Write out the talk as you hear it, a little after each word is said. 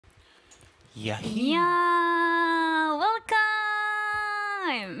Yeah.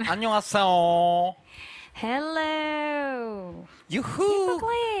 Welcome. 안녕하세요. Hello. 유후.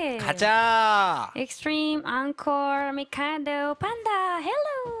 Click. 가자. Extreme Encore Mikado Panda.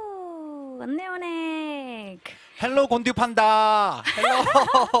 Hello. 안녕. 헬로 곤듀 판다.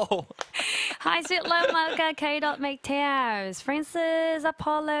 헬로. Hi, Sweet Love Malka K. McTears. Francis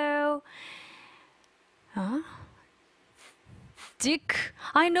Apollo. Huh? Dick,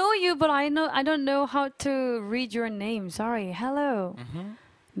 I know you, but I don't know how to read your name. Sorry. Hello.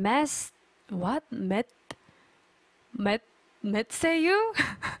 Mess. What? Met say you?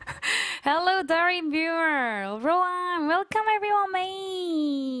 Hello, Dari viewer. Rowan, welcome everyone.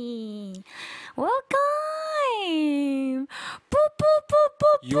 May. Welcome. Boop, boop, boop,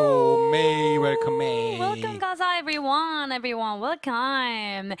 boop, You may welcome me. Welcome, Gaza, everyone.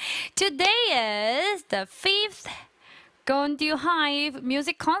 Welcome. Today is the 5th GonduHive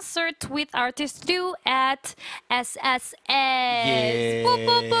music concert with ArtistRyu at SSS. Yeah. Boop,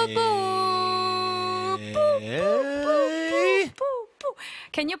 boop, boop, boop. Boop, boop, boop, boop, boop.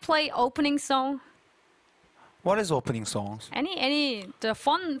 Can you play opening song? What is opening songs? Any the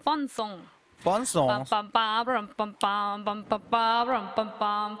fun song. Fun songs. Bum, bum, bum, bum, bum, bum, bum, bum, bum, bum,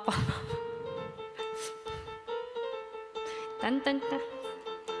 bum. Dun, dun, dun.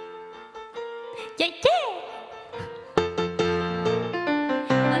 Yeah, yeah.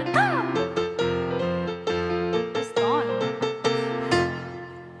 It's gone.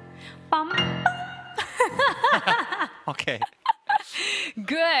 Bum, bum. Okay.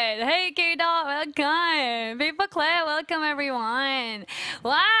 Good. Hey, K-Dot, welcome. People Claire, welcome everyone.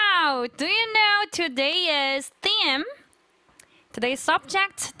 Wow. Do you know today's theme? Today's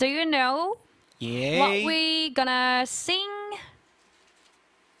subject, do you know Yeah. what we gonna sing?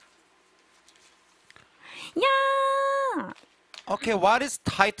 Yeah. Okay, what is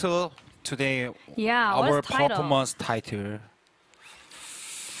title today? Yeah, Our what's title? performance title.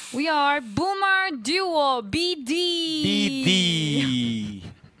 We are Boomer Duo BD. BD.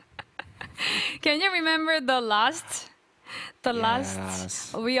 Can you remember the last? The last.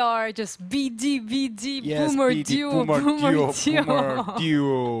 Yes. We are just BD Yes, Boomer BD, Duo Boomer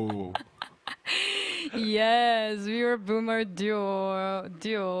Duo. Yes, we were Boomer Duo.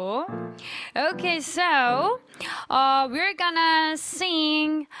 Okay, so we're gonna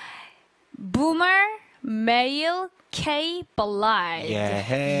sing Boomer Male K-Ballad.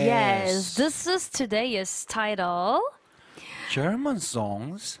 Yes, this is today's title. German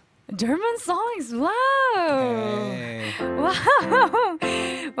songs. German songs. Wow. Okay. Wow.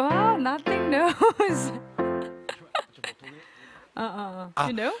 Wow, nothing knows.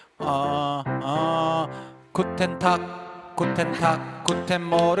 You know? Guten Tag, Guten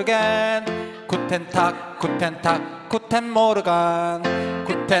Morgen, Guten Tag, Guten Morgen,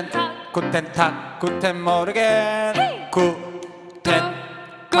 Guten Tag, Guten Morgen, Guten Tag.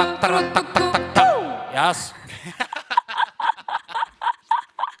 Yes.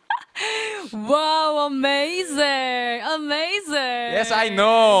 Wow, amazing. Yes, I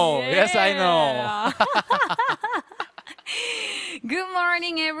know. Yeah. Yes, I know. Good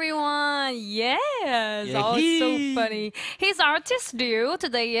morning, everyone. Yes. Yeah. Oh, it's so funny. He's ArtistRyu.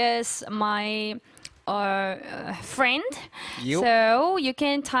 Today is my friend. So you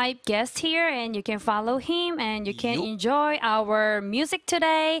can type guest here and you can follow him and you can enjoy our music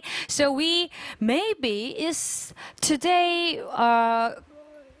today. So we maybe is today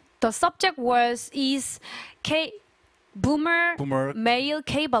the subject is Boomer male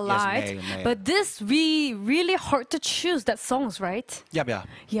K-Ballad. Yes, male. But this we really hard to choose that songs, right? Yeah.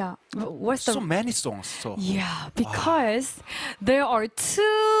 Yeah. What's the So many songs. So. Yeah, because there are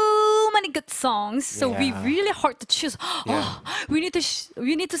too many good songs, so we really hard to choose. Oh, we need to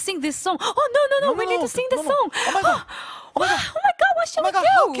sing this song. Oh no, we need to sing this song. Oh my god. Oh my god, what shall we do?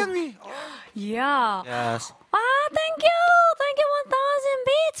 How can we? Yeah. Yes. Thank you 1,000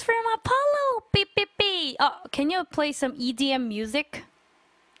 beats from Apollo. Beep beep beep. Can you play some EDM music?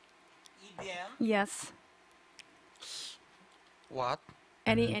 EDM? Yes. What?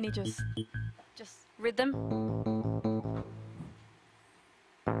 Any just rhythm.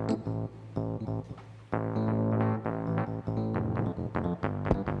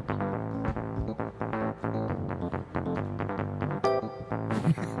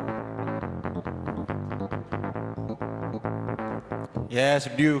 Yes,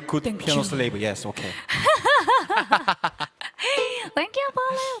 Ryu, good Thank piano you. slave. Yes, okay. Thank you,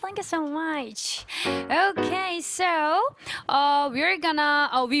 Apollo. Thank you so much. Okay, so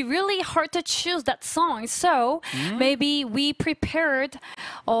we really hard to choose that song. So maybe we prepared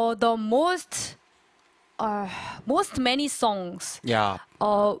the most most many songs. Yeah.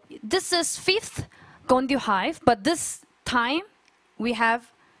 This is 5th GonduHive, but this time we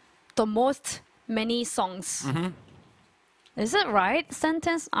have the most many songs. Is it right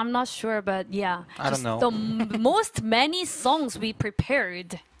sentence? I'm not sure, but yeah. I don't know. The most many songs we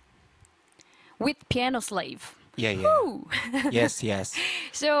prepared with Piano Slave. Yeah, yeah. Woo! Yes, yes.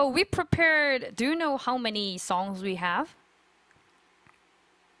 So we prepared. Do you know how many songs we have?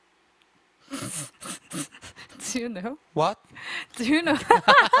 Do you know? What? Do you know?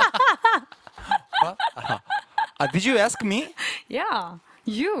 What? Did you ask me? Yeah,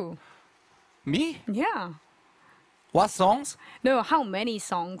 you. Me? Yeah. What songs? No, how many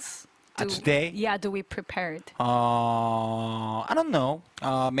songs Today? Yeah, do we prepared? I don't know.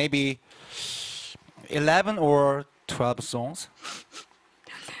 Maybe 11 or 12 songs.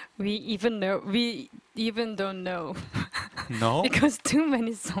 We even don't know. No? Because too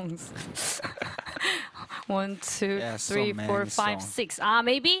many songs. 1, 2, Yeah, so 3, many 4, 5, songs. 6.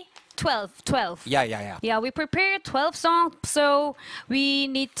 Maybe 12. Yeah, yeah, yeah. Yeah, we prepared 12 songs, so we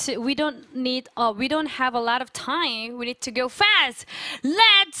don't have a lot of time. We need to go fast.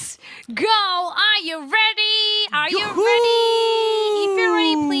 Let's go. Are you ready? Are you ready? If you're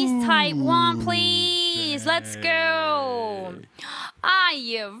ready, please type 1, please. Let's go. Are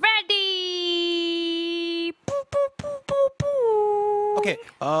you ready? Boo, boo, boo, boo, boo. Okay.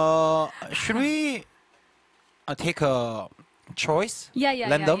 Should we take a choice? Yeah.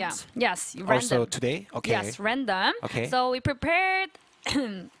 Randoms? Yes, random. Also today? Okay. Yes, random. Okay. So we prepared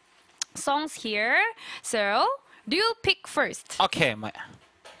songs here. So do you pick first? Okay, my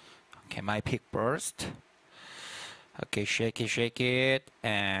pick first. Okay, shake it,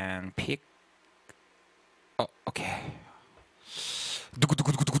 and pick. Oh, okay.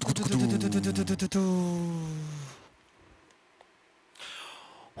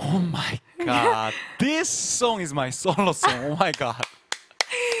 Oh my god, this song is my solo song. Oh my god.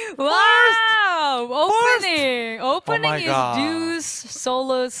 Wow! Opening my is God. Du's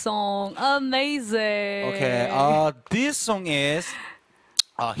solo song. Amazing. Okay, this song is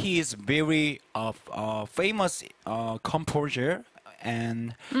he is very famous composer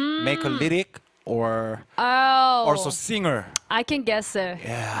and make a lyric or Oh. also singer. I can guess it.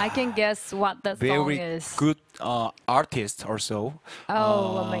 Yeah. I can guess what that song Very is. good artist also.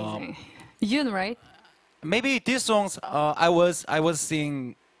 Oh, amazing. Yoon, right? Maybe these songs I was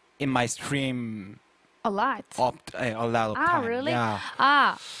singing in my stream A lot. a lot of time. Really? Yeah.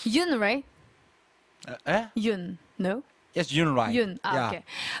 Yoon, right? Eh? Yoon. No? Yes, Yoon, right? Yoon. Yeah. Okay.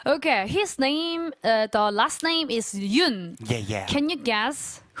 Okay. His name, the last name is Yoon. Yeah. Can you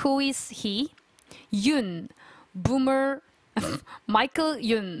guess who is he? Yoon. Boomer. Michael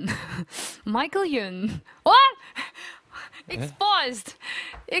Yoon. Michael Yoon. What? Exposed.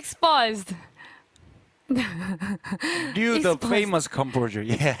 You the Exposed. famous composer.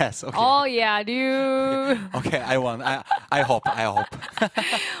 Yes. Okay. Oh yeah, dude. Okay, I won. I hope.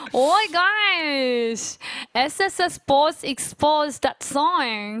 Oh my gosh. SSS boss exposed that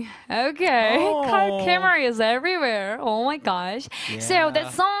song. Okay. Oh. Camera is everywhere. Oh my gosh. So Yeah.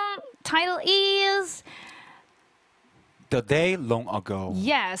 that song title is The day long ago.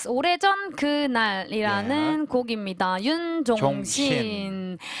 Yes, 오래전 그날이라는 곡입니다. 윤종신.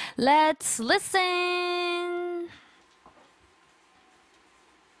 종신. Let's listen.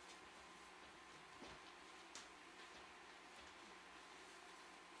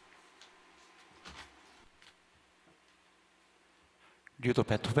 You the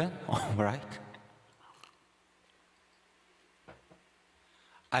Beethoven? All right.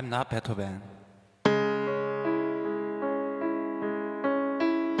 I'm not Beethoven.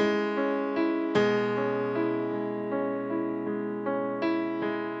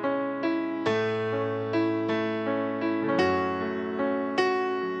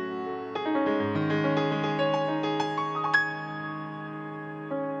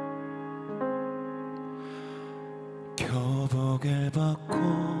 교복을 벗고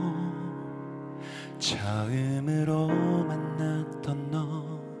처음으로 만났던 너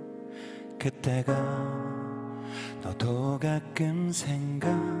그때가 너도 가끔 생각나니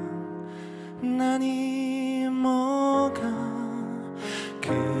뭐가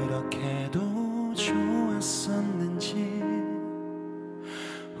그렇게도 좋았었는지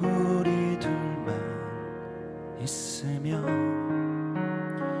우리 둘만 있으면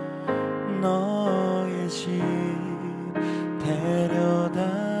너의 집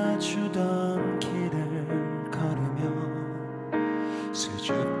데려다 주던 길을 걸으며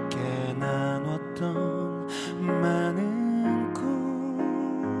수줍게 나눴던 많은 꿈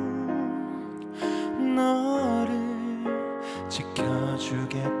너를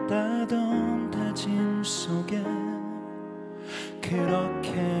지켜주겠다던 다짐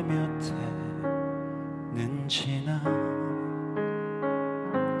지나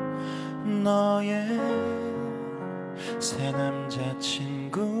너의 새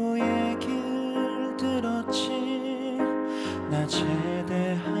남자친구 얘길 들었지. 나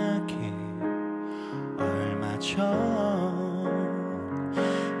제대하기 얼마 전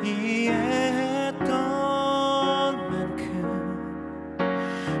이해했던 만큼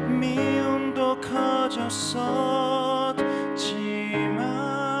미움도 커졌었지만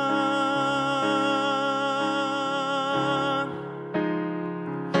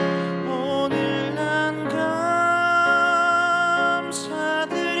오늘 난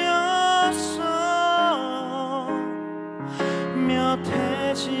감사드렸어. 몇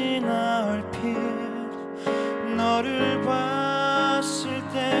해 지나 얼핏 너를 봤을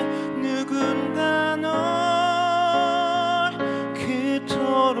때 누군가 널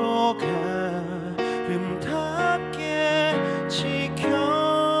그토록 아름답게 지켜주고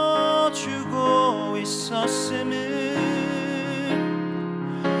있었음을.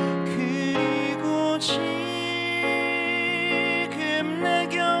 그리고 지금 내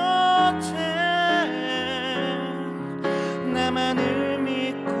곁에 나만을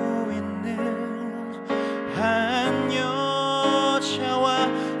믿고 있는 한 여자와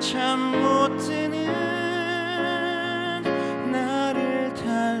잠 못 드는 나를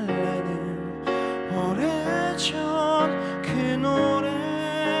달래는 오래전 그 노래만이.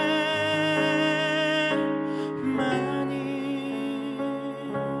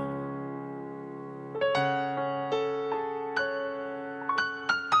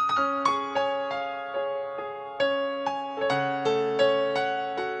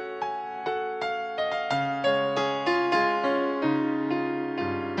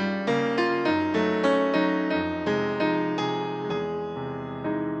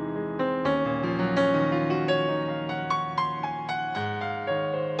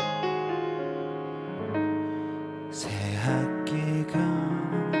 새 학기가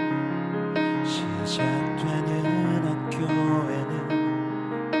시작되는 학교에는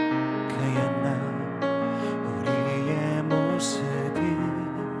그 옛날 우리의 모습이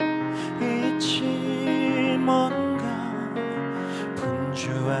있지. 뭔가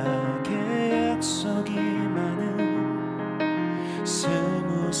분주하게 약속이 많은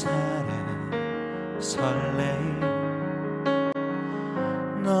 20살의 설레임.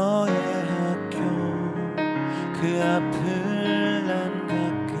 너의 학교 그 앞을 난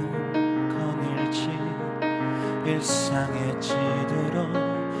가끔 거닐지. 일상에 찌들어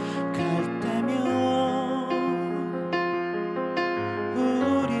갈 때면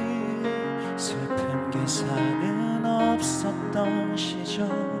우리 슬픈 기사는 없었던 시절.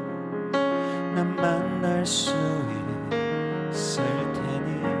 난 만날 수 있을 테니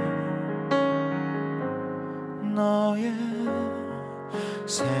너의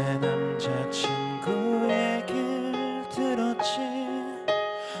새 남자친구 얘길 들었지.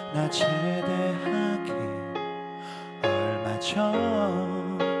 나 제대하기 얼마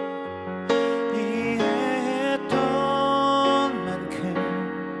전 이해했던 만큼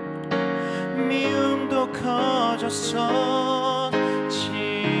미움도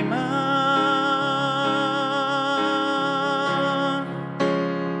커졌었지만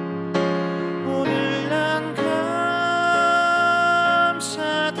오늘 난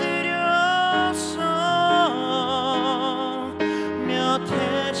감사드렸어. 몇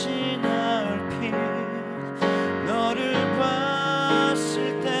해 지나 얼핏 너를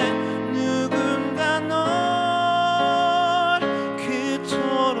봤을 때 누군가 널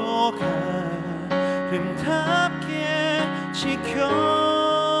그토록 아름답게 지켜주고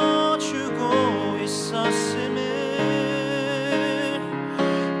있었음을.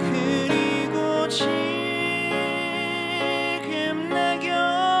 그리고 지금 내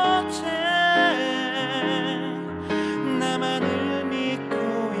곁에 나만을 믿고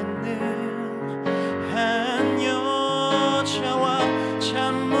있는 한 여자와 잠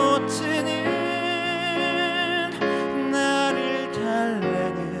못 드는 나를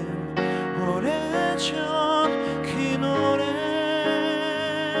달래는 오래전 그 노래만이.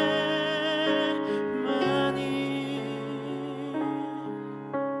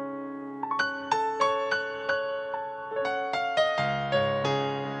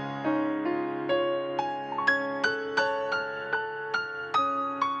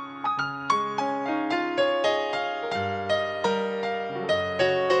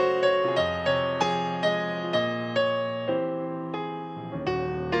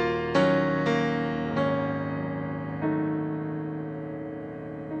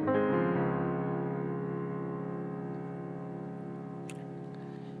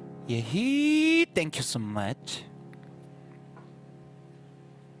 예히, thank you so much.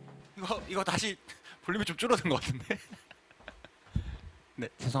 이거 다시 볼륨이 좀 줄어든 것 같은데. 네,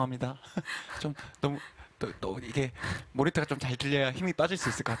 죄송합니다. 좀 너무 또 이게 모니터가 좀 잘 들려야 힘이 빠질 수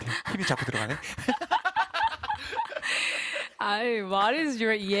있을 것 같아요. 힘이 자꾸 들어가네. What is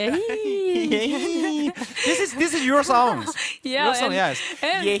your This is your songs. Yeah, your song, yes.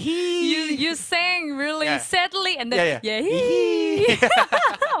 and you sang really sadly and then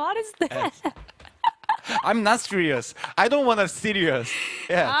What is that? I'm not serious. I don't want to serious.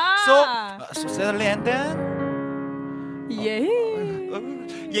 Yeah. So sadly and then.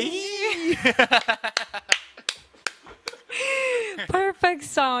 Perfect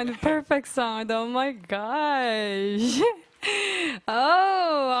sound. Oh my gosh.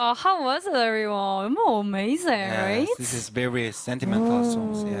 Oh, how was it, everyone? Amazing, right? This is very sentimental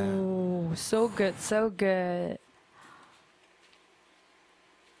songs. Yeah. Oh, so good.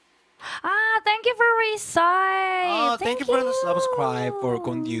 Thank you for resub. Thank you for the subscribe for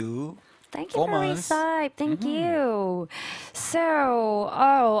Gondu. Thank you for resub. Thank you. So,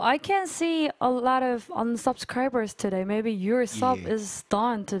 I can see a lot of unsubscribers today. Maybe your sub is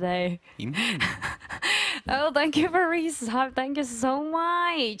done today. Oh, thank you for resub. Thank you so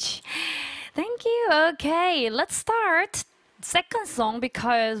much. Thank you. Okay, let's start second song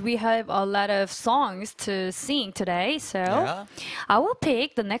because we have a lot of songs to sing today. So I will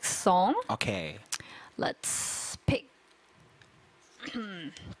pick the next song. Okay. Let's pick.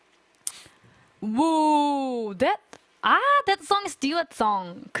 Whoa, that song is duet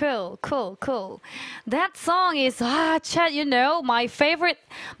song. Cool. That song is Chad, you know, my favorite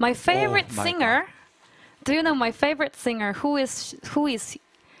singer. God. Do you know my favorite singer? Who is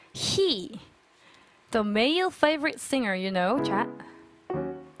he? The male favorite singer, you know, Chad?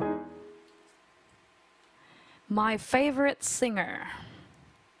 My favorite singer.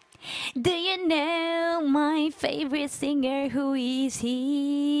 Do you know my favorite singer? Who is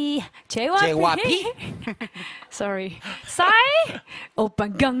he? JYP. Sorry. Psy?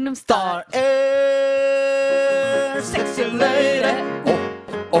 오빤 Gangnam Style. Sexy lady.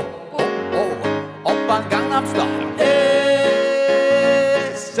 오빤 Gangnam Style.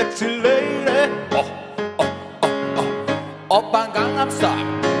 Sexy lady. 오빤 Gangnam Style.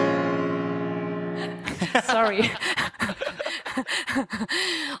 Sorry.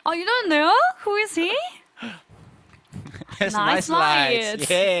 Oh, you don't know? Who is he? Nice lights.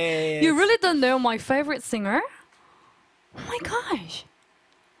 Yes. You really don't know my favorite singer? Oh my gosh.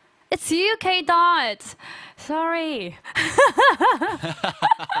 It's you, K-Dot. Sorry.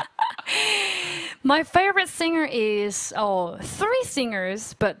 My favorite singer is three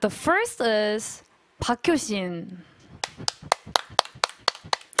singers, but the first is Shin.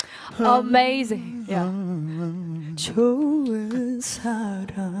 Amazing. Yeah. 좋은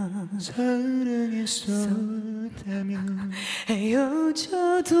사랑했었다면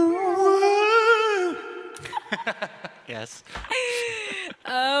헤어져도 Yes.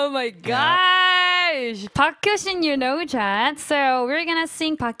 Oh my gosh. Shin, you know that. So we're gonna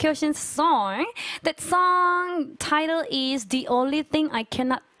sing Shin's song. That song title is The Only Thing I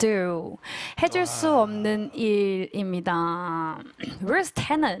Cannot Do. 해줄 수 없는 일입니다. Where's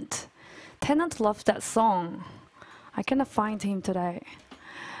Tennant? Tennant loves that song. I cannot find him today.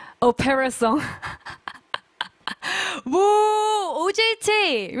 Opera song. Woo!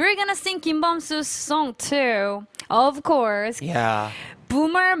 OJT! We're gonna sing Bum Soo's song too. Of course. Yeah.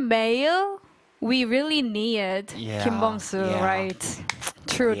 Boomer male, we really need Bum Soo, right?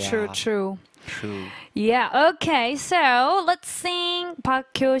 True. Yeah, okay, so let's sing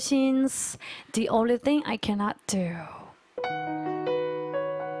Shin's The Only Thing I Cannot Do.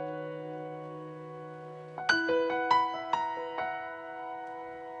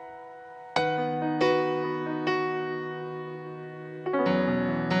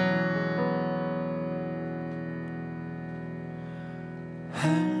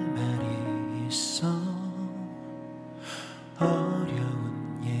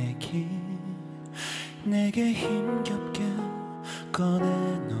 내게 힘겹게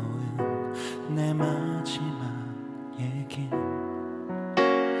꺼내놓은 내 마지막 얘기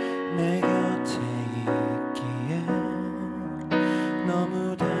내 곁에 있기에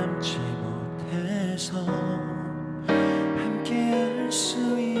너무 닮지 못해서 함께 할 수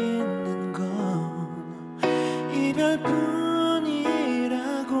있는 건 이별뿐이라고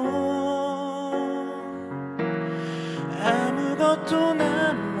아무것도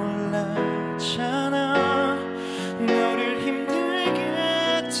난 몰랐잖아 너를 힘들게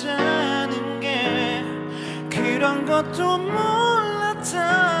했다는 게 그런 것도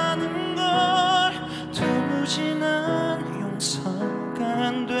몰랐다는 걸 도무지 난 용서가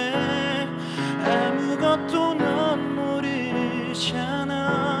안 돼 아무것도 넌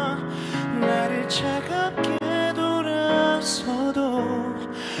모르잖아 나를 찾아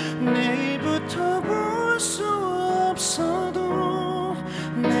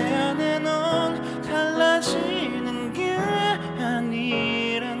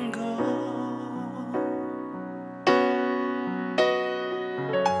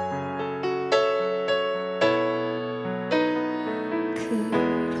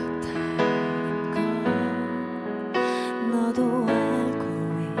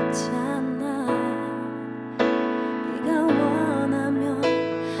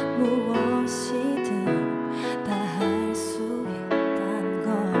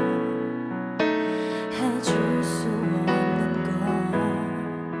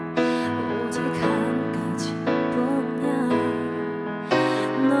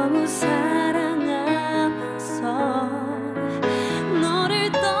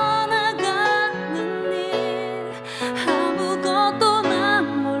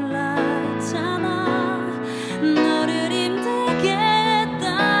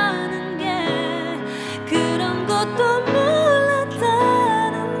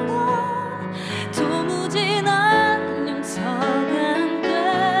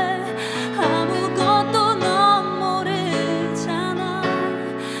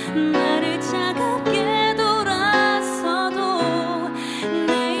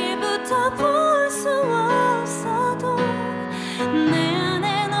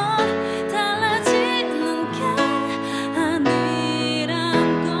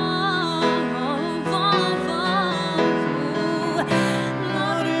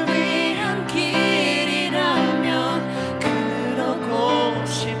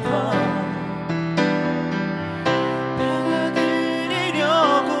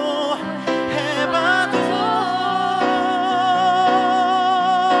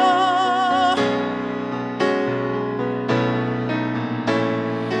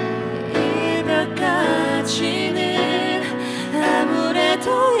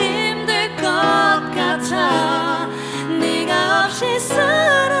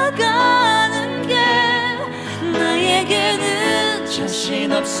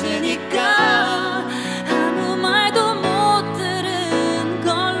자신 없으니까 아무 말도 못 들은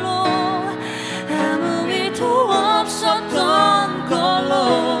걸로 아무 일도 없었던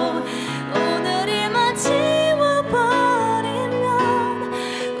걸로 오늘이만 지워버리면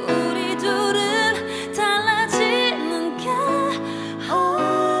우리 둘은 달라지는 게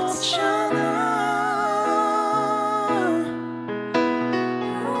없잖아.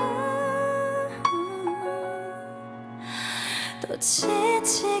 또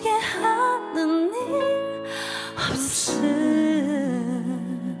지치게 하는 일 없을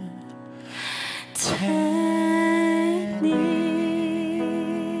테니.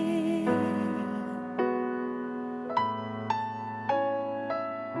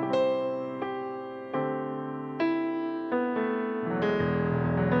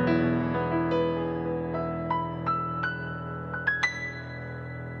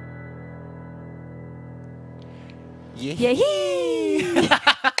 예히.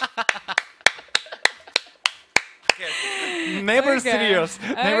 Never Okay. serious.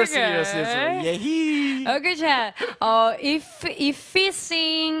 Never Okay. serious. 예히. Okay, Chad. If we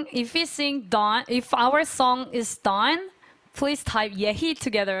sing done, if our song is done, please type yehi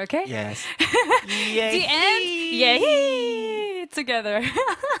together, okay? Yes. The end, yehi together.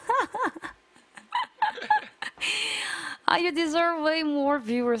 You deserve way more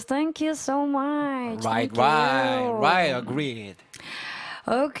viewers. Thank you so much. Right, Thank right, you. agreed.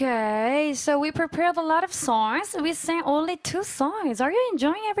 Okay, so we prepared a lot of songs. We sang only 2 songs. Are you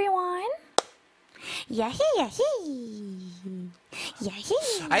enjoying, everyone? Yahi, yahi. Yahi.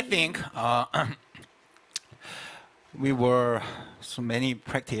 I think we were so many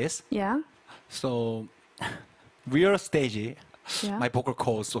practice. Yeah. So real stage, Yeah. my vocal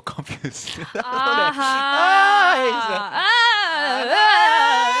cord so confused. Ah,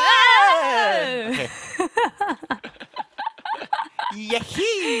 Okay.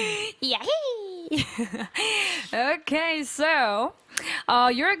 Yahee! Yahi. Okay, so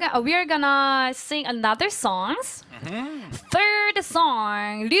we're gonna sing another songs. Third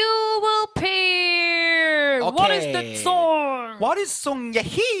song, Ryu will appear. What is that Okay. song? What is song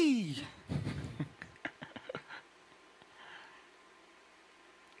Yahee?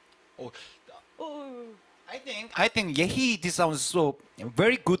 I think Yahee this sounds so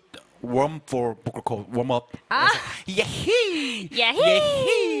very good warm for vocal cord warm up. Yahee!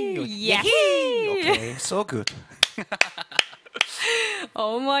 Yahee! Yahee! Okay, so good.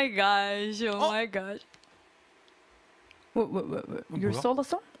 Oh my gosh! Oh my gosh! What? Your 뭐야? solo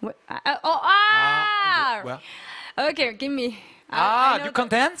song? What? Well, Okay, give me. I know you can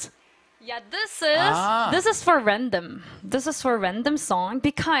dance? Yeah, this is for random. This is for random song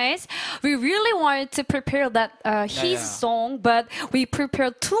because we really wanted to prepare that his yeah. song, but we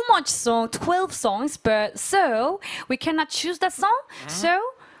prepared too much song, 12 songs, but so we cannot choose that song. So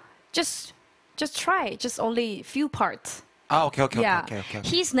just try, just only few parts. Okay. Yeah.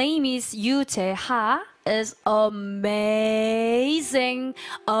 His name is Yoo Jae-ha. Is amazing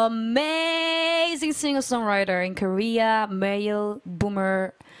singer-songwriter in Korea, male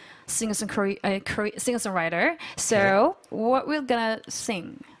boomer singer-songwriter. So what we're gonna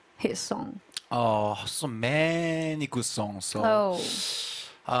sing his song. So many good songs. So,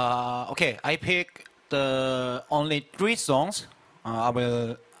 okay, I pick the only 3 songs. I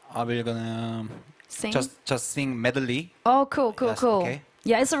will gonna Sing. just sing medley. Oh, cool. Yes, okay.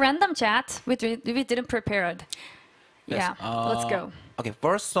 Yeah, it's a random chat. We didn't prepare it. Yes. Yeah, let's go. Okay,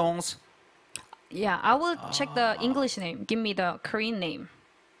 first songs. Yeah, I will check the English name. Give me the Korean name.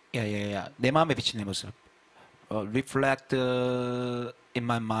 Yeah. 내 마음에 비친 내 모습. Reflect in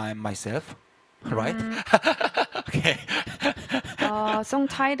my mind myself. Right? Okay. Song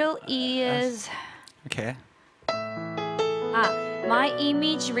title is Okay. My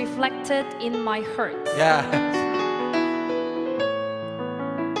Image Reflected in My Heart. Yeah.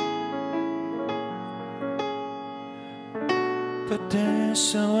 붙들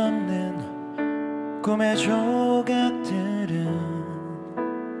수 없는 꿈의 조각들은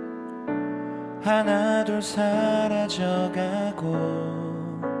하나둘 사라져가고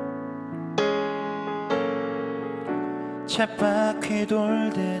쳇바퀴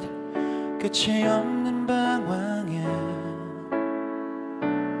돌듯 끝이 없는 방황에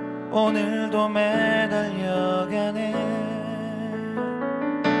오늘도 매달려가네.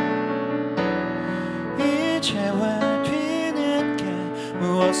 이제와 뒤늦게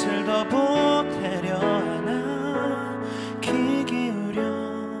무엇을 더 보태려 하나. 귀 기울여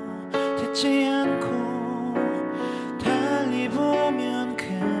듣지 않고 달리 보면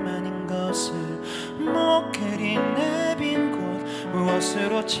그만인 것을 못 그린 내 빈 곳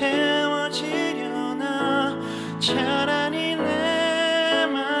무엇으로 채워지려나. 차라리 내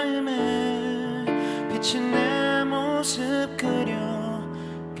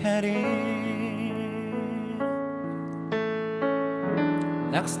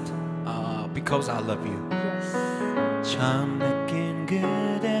because I love you. Yes. 처음 느낀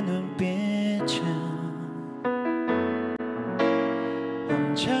그대 눈빛은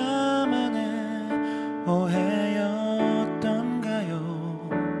혼자만의 오해였던가요.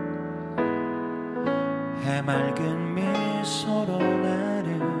 해맑은 미소로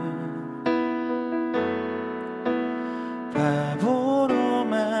나를 바보로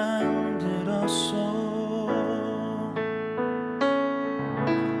만들었어.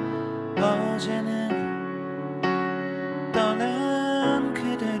 어제는 떠난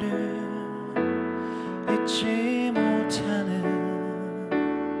그대를 잊지 못하는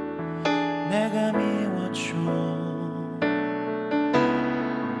내가 미웠죠.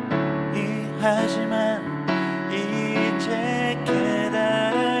 하지만 이제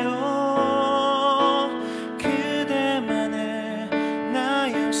깨달아요. 그대만의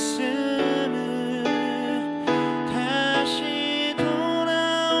나였음을. 다시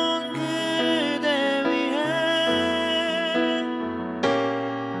돌아온 그대 위해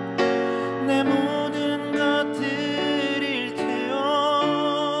내 모든 것 드릴 테요.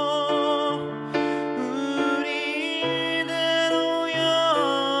 우리 이대로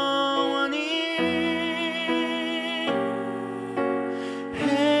영원히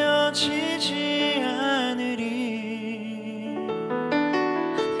헤어지지 않으리.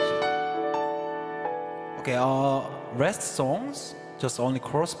 Okay, rest songs, just only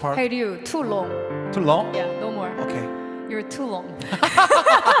chorus part. Hey, Ryu, too long. Too long? Yeah, no more. Okay. You're too long.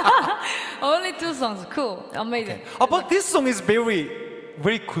 Only 2 songs. Cool. Amazing. But this song is very,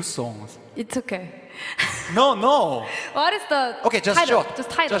 very good song. It's okay. No, no. What is the Okay, just title? short. Just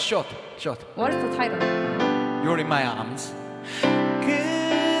title. Just short. Short. What is the title? You're in my arms.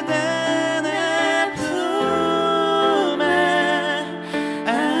 그대 내 품에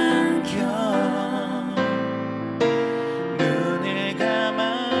안겨 눈을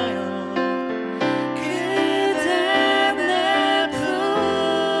감아요. 그대 내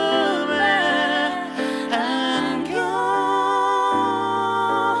품에 안겨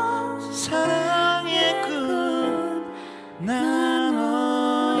사랑의 꿈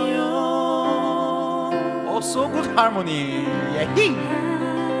나눠요. Oh, so good harmony. Yeah.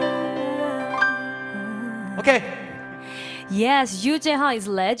 Okay. Yes, Yoo Jae-ha is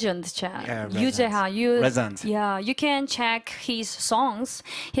legend, Chang. Yeah, Yoo Jae-ha, Legend. yeah, you can check his songs.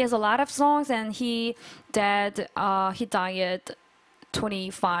 He has a lot of songs, and he died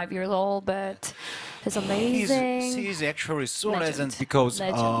 25 years old, but it's amazing. He's actually so Legend. legend because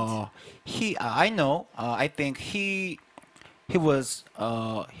Legend. I know I think he was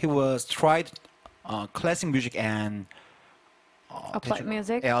tried classic music and Applied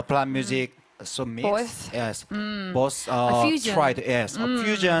music. Yeah, applied music. So mixed. Both? Yes. Both A fusion. tried. Yes, a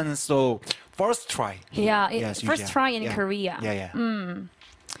fusion. So first try. Yeah, Yes, first yeah. try in Yeah. Korea. Yeah, yeah.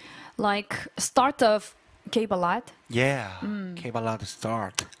 Like start of K-Ballad. Yeah. K-Ballad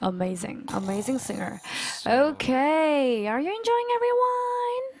start. Amazing, amazing singer. Okay, are you enjoying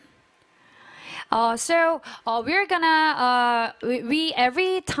everyone? We're gonna we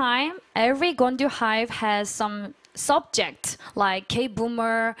every time every GonduHive has some subject like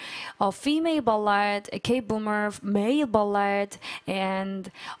K-boomer, female ballad, a K-boomer male ballad, and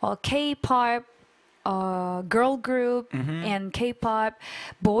K-pop girl group and K-pop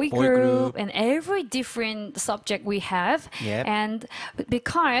boy group, and every different subject we have. Yep. And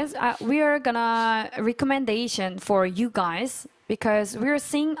because we are gonna recommendation for you guys, because we're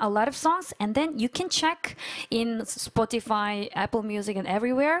seeing a lot of songs, and then you can check in Spotify, Apple Music, and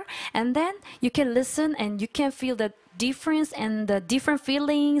everywhere, and then you can listen and you can feel the difference and the different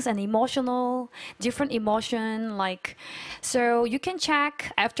feelings and different emotion, like, so you can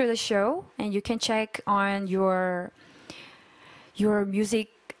check after the show, and you can check on your music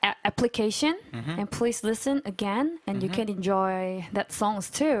application, and please listen again, and you can enjoy that songs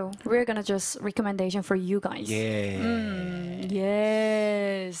too. We're gonna just recommendation for you guys. Yeah.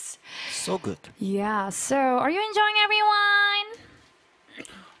 Yes. So good. Yeah. So, are you enjoying everyone?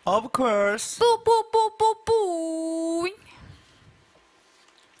 Of course. Boo boo boo boo boo.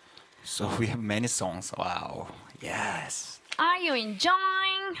 So we have many songs. Wow. Yes. Are you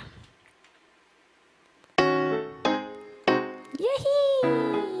enjoying? Yehee!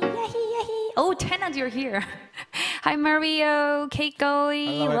 Yehee! Yehee! Oh, Tenad, you're here. Hi, Mario, Keiko,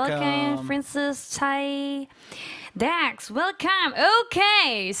 Hello, welcome, Princess Chai. Dax, welcome.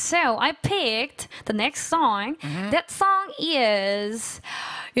 Okay, so I picked the next song. That song is,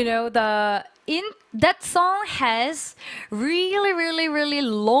 that song has really, really, really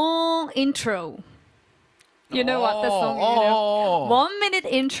long intro. You know what the song is? You know? 1 minute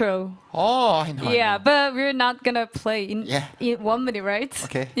intro. Oh, I know. Yeah, I know. but we're not gonna play in 1 minute, right?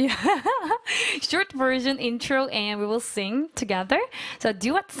 Okay. Yeah. Short version intro, and we will sing together. So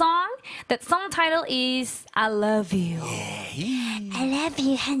duet song. That song title is "I Love You." Yeah. I love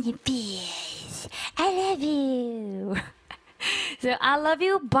you, honey bees. I love you. So "I Love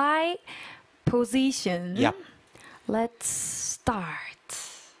You" by Position. Yep. Let's start.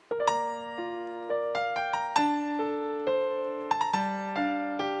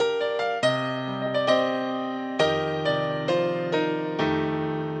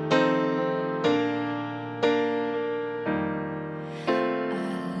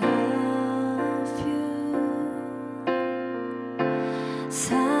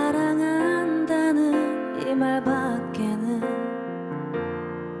 사랑한다는 이 말밖에는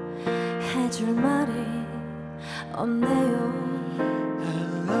해줄 말이 없네요. I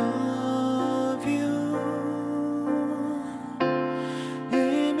love you.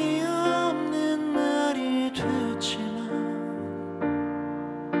 의미 없는 말이 됐지만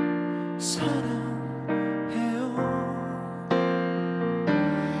사랑해요.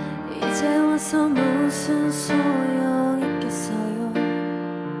 이제 와서 무슨 소용 있겠어요.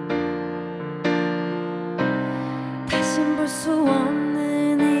 다신 볼 수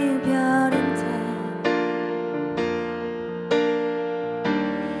없는 이별인데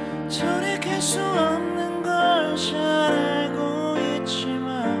돌이킬 수 없는 걸 잘 알고 있지만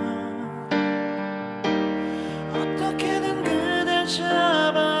어떻게든 그댈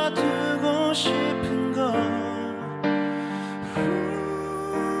잡아두고 싶은 걸.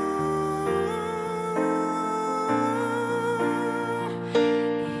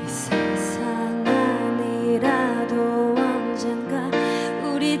 이 세상 아니라도 언젠가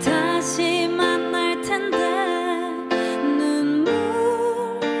우리 다시 만날 텐데 눈물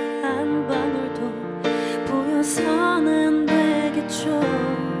한 방울도 보여선 안 되겠죠.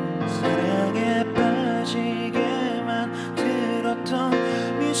 사랑에 빠지게만 들었던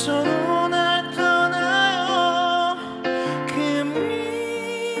미소로 날 떠나요. 그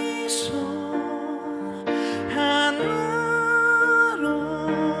미소 하나로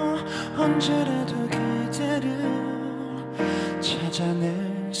언제라도 그대를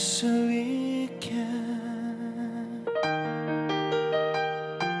찾아낼 수 있게.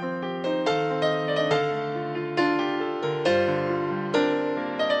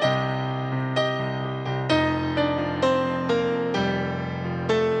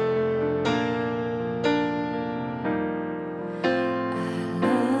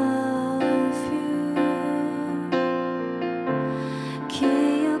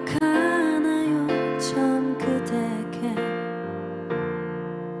 기억하나요 처음 그대게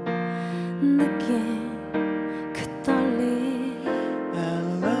느낀 그 떨림. I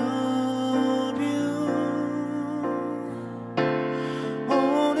love you.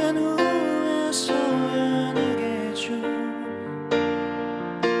 오랜 후에서야 내게 준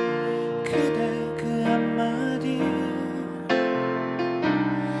그대 그 한마디.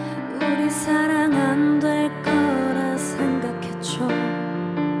 우리 사랑 안 될 거라 생각했죠.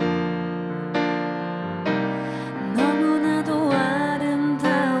 너무나도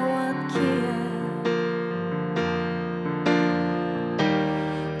아름다웠기에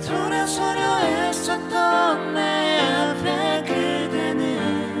돌아서려 애썼던 내 앞에 그대는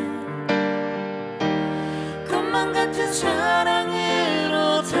꿈만 같은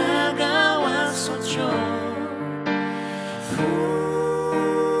사랑으로 다가왔었죠.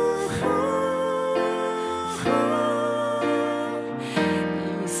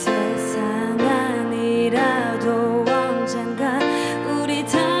 이 세상 아니라도 언젠가 우리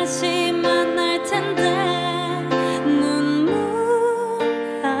다시 만날 텐데 눈물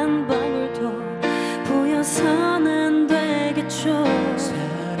한 방울도 보여선 안 되겠죠.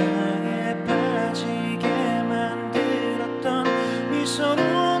 사랑에 빠지게 만들었던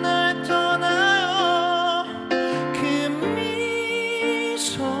미소로 날 떠나요. 그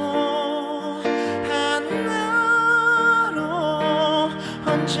미소 하나로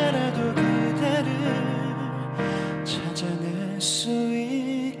언제라도 그대를 찾아낼 수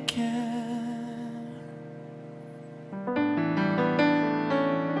있게.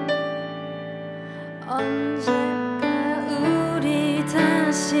 언젠가 우리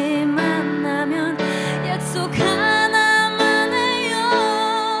다시 만나면 약속 하나만 해요.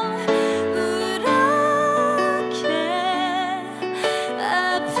 그렇게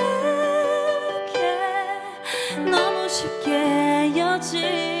아프게 너무 쉽게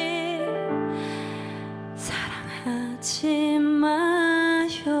헤어질 사랑하지 마요.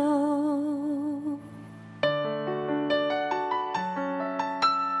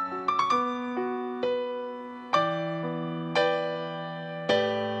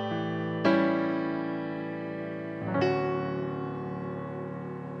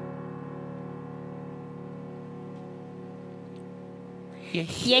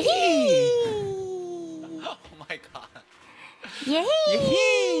 Yehee! Oh my god.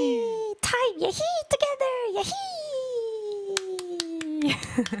 Yehee! Type yehee together! Yehee!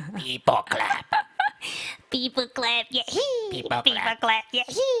 People clap. People clap, yehee! People clap,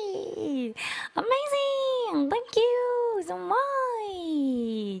 yehee! Amazing! Thank you so much!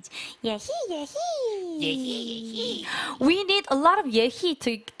 Yehee, yehee! We need a lot of yehee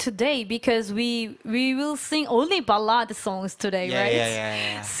today because we will sing only ballad songs today, right?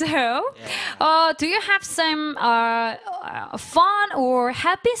 Yeah. So, do you have some fun or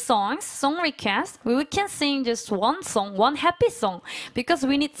happy songs, song request? We can sing just one song, one happy song, because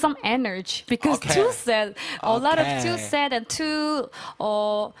we need some energy. Because too sad, a lot of too sad and too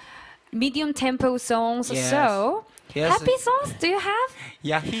medium tempo songs. Yes. So, Yes. happy songs? Do you have?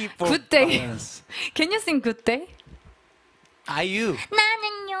 Yahee for Good day. balance. Can you sing Good Day? IU.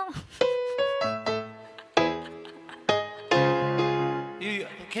 나는요.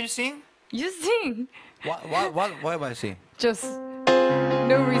 Can you sing? You sing. What am I sing? Just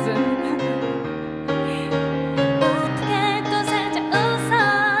no reason. 어떻게 또 살짝 웃어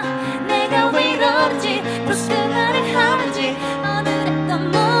내가 왜 이러지 불순하게 하는지 오늘의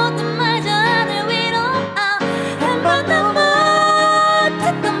모든 말 전을 위로 한 번도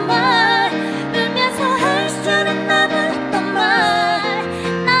못했던 말 울면서 할 수는 남았던 말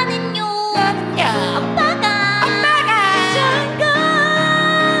나는요 오빠가 좋은 거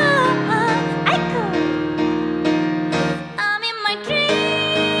아이쿠 I'm in my dream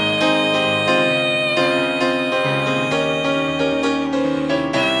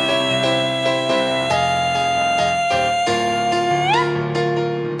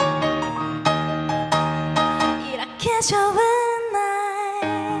이렇게 좋은 날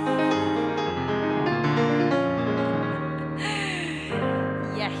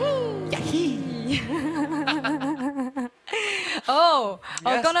Yahee! Oh,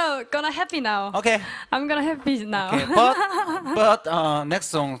 Yes. gonna happy now. Okay. I'm gonna happy now. Okay, but next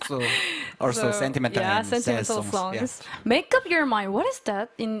song also So, sentimental yeah, and sad sentimental songs. Yeah. Make up your mind. What is that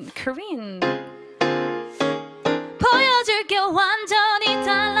in Korean? 보여줄게 완전히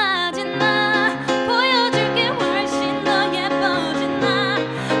달라진 나 보여줄게 훨씬 더 예뻐진 나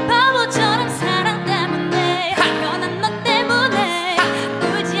바보처럼 사랑 때문에 변한 너 때문에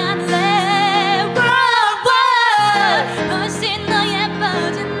울지 않을래 훨씬 더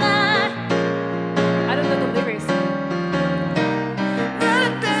예뻐진 나 I don't know the lyrics.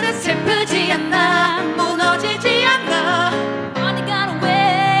 슬프지 않아 무너지지 않아 어디가 왜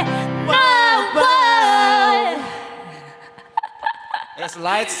Yes,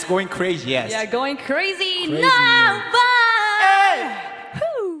 lights going crazy. Yes. Yeah, going crazy. Crazy. Now,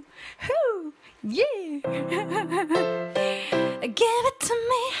 Whoo, whoo, yeah. Give it to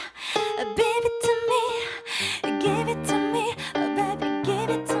me, baby to me. Give it to me, baby, give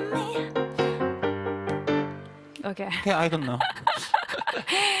it to me. Okay. Okay, I don't know.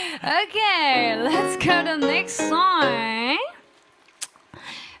 Okay, let's go to the next song.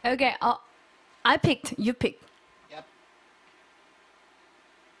 Okay, I picked. You picked. Yep.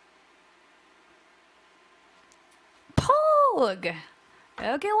 Pog.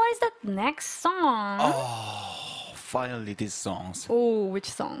 Okay, what is that next song? Oh, finally these songs. Oh,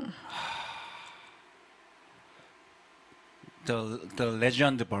 which song? The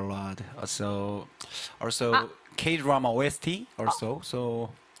legend ballad. Also K-drama OST. Also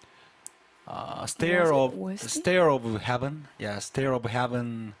Stair Was it of OST? Stair of Heaven. Yeah, Stair of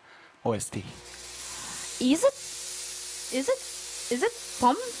Heaven OST. Is it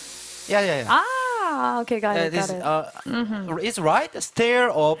Bum? Yeah. Ah, okay, got it, This got it. is right. Stair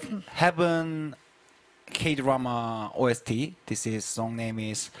of Heaven K-drama OST. This is song name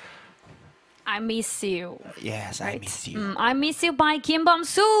is I Miss You. Yes, I Miss You. I Miss You by Bum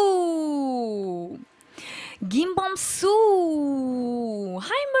Soo. Bum Soo.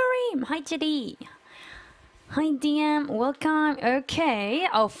 Hi, Marim. Hi, JD. Hi, DM. Welcome. Okay.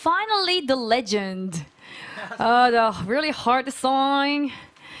 Oh, finally, the legend. The really hard song.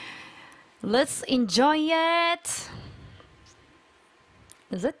 Let's enjoy it.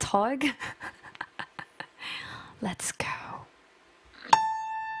 Is it Tog? Let's go.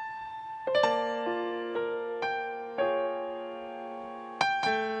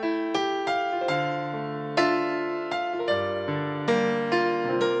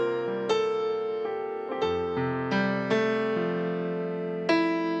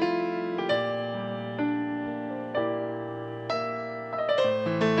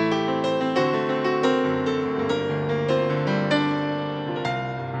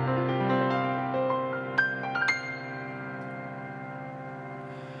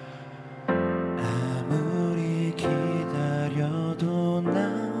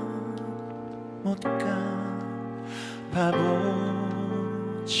 난 못 가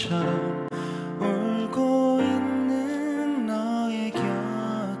바보처럼 울고 있는 너의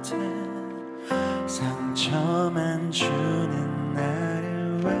곁에 상처만 주는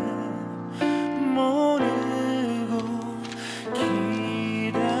나를 왜 모르고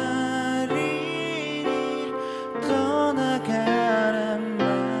기다리니 떠나가란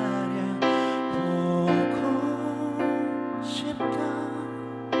말야 보고 싶다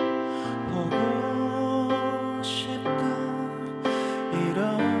보고 싶다 이런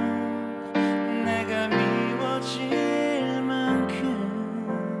내가 미워질 만큼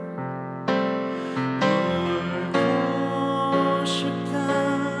울고 싶다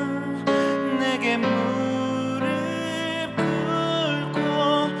내게 무릎 꿇고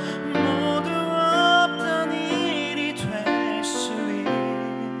모두 없던 일이 될 수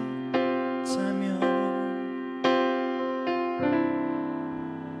있다면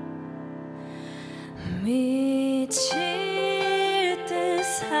미칠 듯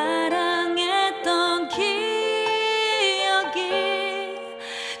사랑했던 기억이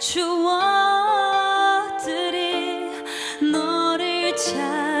추억들이 너를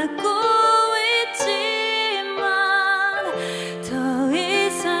찾고 있지만 더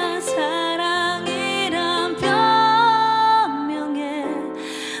이상 사랑이란 변명에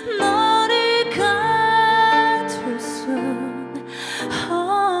너를 가둘 순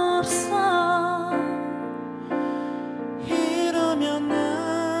없어 이러면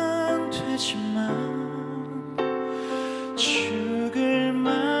안 되지만 죽을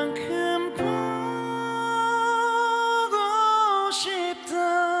만큼 보고 싶다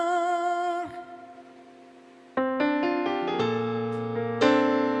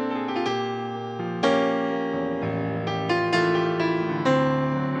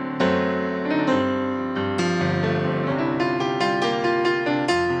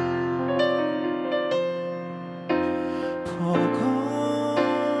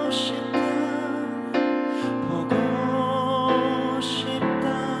보고 싶다 보고 싶다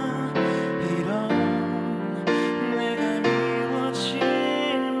이런 내가 미워질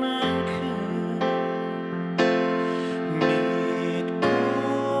만큼 믿고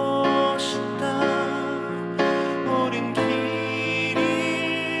싶다 우린 길이라고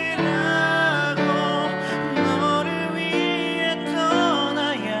너를 위해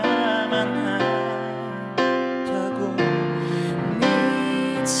떠나야만 한다고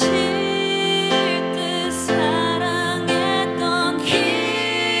미칠 듯 사랑했던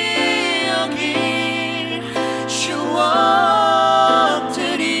기억이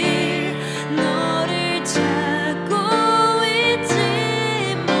추억들이 너를 찾고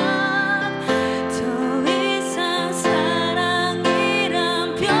있지만 더 이상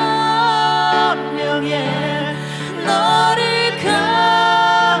사랑이란 변명에 너를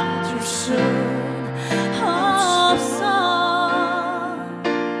가둘 순 없어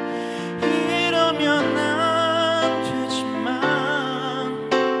이러면 안 되지만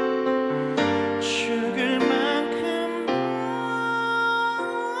죽을 만큼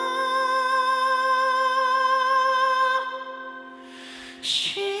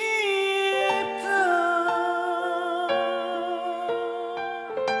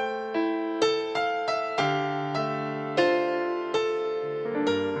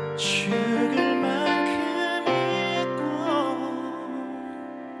싶다 죽을 만큼 있고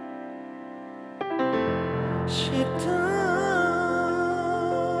싶다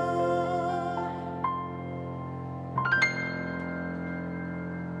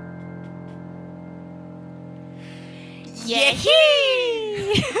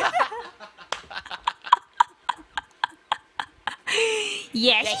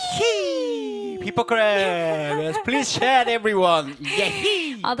Hypocrites, please chat everyone.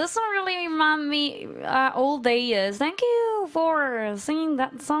 Yay! This song really remind me old days. Thank you for singing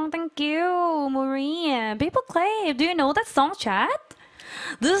that song. Thank you, Maria. People claim. Do you know that song, chat?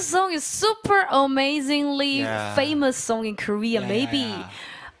 This song is super amazingly Yeah. famous song in Korea. Yeah, Maybe yeah.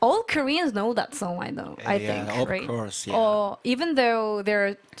 all Koreans know that song. I know. I Yeah, think, of right? course, yeah. Or even though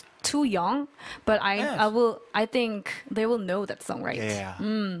they're too young, but Yes. I think they will know that song, right? Yeah.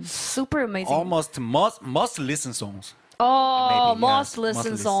 Super amazing. Almost must listen songs. Oh, Maybe, must yes,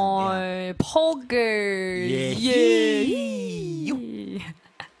 listen must song. listen, Poker. Yeah. Yeah.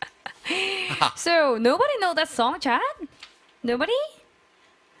 So nobody know that song, Chad? Nobody?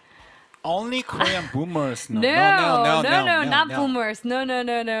 Only Korean boomers know. No, no, not boomers. No.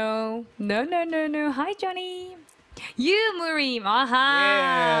 Hi, Johnny. You, Murim. Aha.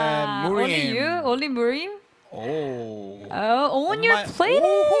 Yeah, Only Murim. you? Only Murim? Oh. Oh, on Oh your my-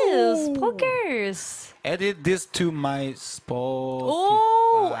 playlist. Ooh. Pokers. added this to my Spotify.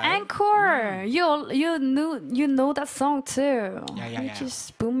 Oh, Anchor! You know that song too. Yeah. Which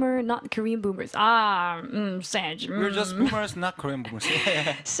is boomer, not Korean boomers. Sage. We're just boomers, not Korean boomers.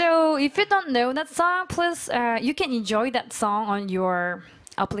 So if you don't know that song, please you can enjoy that song on your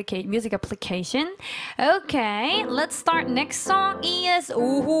music application. Okay, let's start. Next song is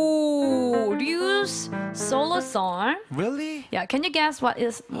Ryu's solo song. Really? Yeah, can you guess what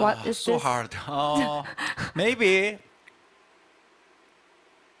is so this? hard. Maybe.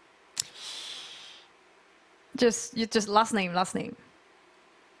 Just last name.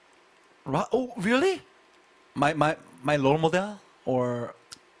 Oh, really? My role model or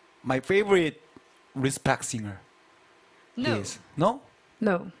my favorite respect singer? No. Yes. No?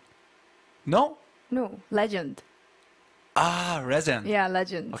 No. No? No. Legend. Legend. Yeah,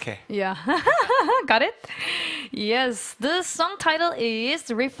 legend. Okay. Yeah. Got it? Yes. The song title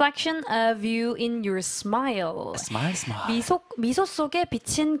is Reflection of You in Your Smile. Smile. 미소 속에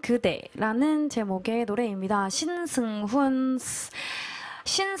비친 그대라는 제목의 노래입니다. 신승훈's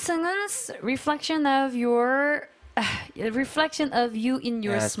Reflection of You in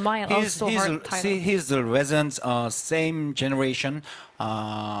Your Smile. Also hard title. He's the Legends, same generation.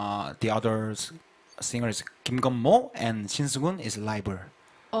 The other singers Kim Gun-mo and Shin Seung is rival.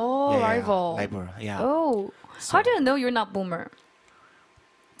 Oh, rival. Rival. Yeah. Oh, So- how do you know you're not boomer?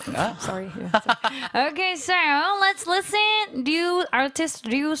 Huh? Sorry. Okay, so let's listen to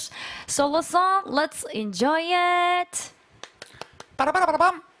ArtistRyu's solo song. Let's enjoy it.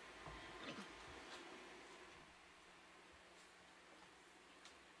 빠라바라바라밤.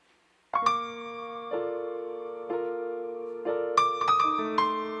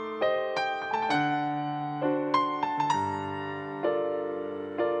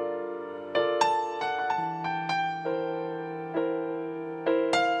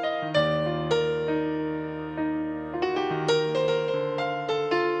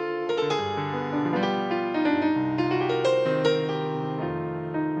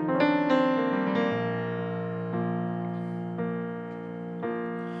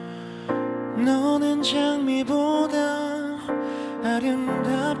 너는 장미보다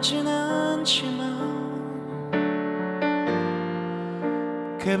아름답진 않지만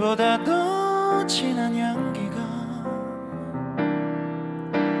그보다 더 진한 향기가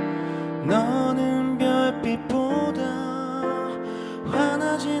너는 별빛보다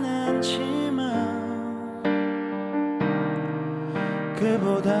환하진 않지만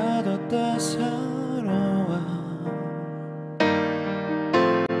그보다 더 따사로워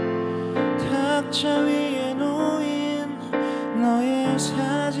탁자 위에 놓인 너의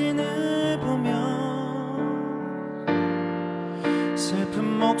사진을 보며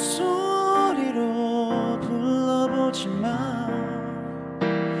슬픈 목소리로 불러보지만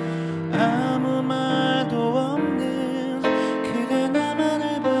아무 말도 없는 그대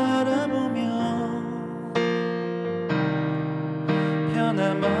나만을 바라보며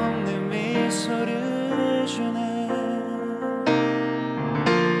변함없는 미소를 주네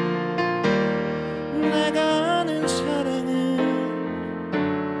내가 아는 사랑은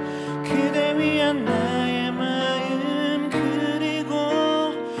그대 위한 나의 마음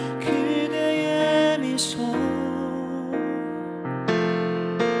그리고 그대의 미소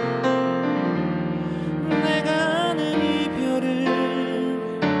내가 아는 이별은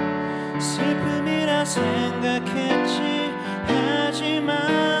슬픔이라 생각했지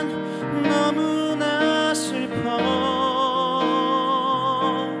하지만 너무나 슬퍼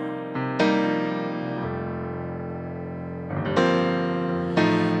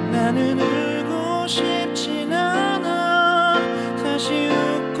나는 울고 싶진 않아 다시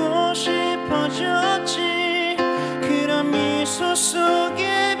웃고 싶어졌지 그런 미소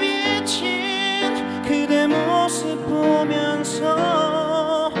속에 비친 그대 모습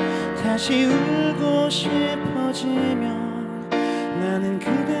보면서 다시 울고 싶어지면 나는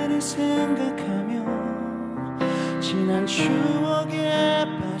그대를 생각하며 지난 추억에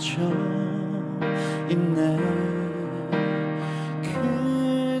빠져 있네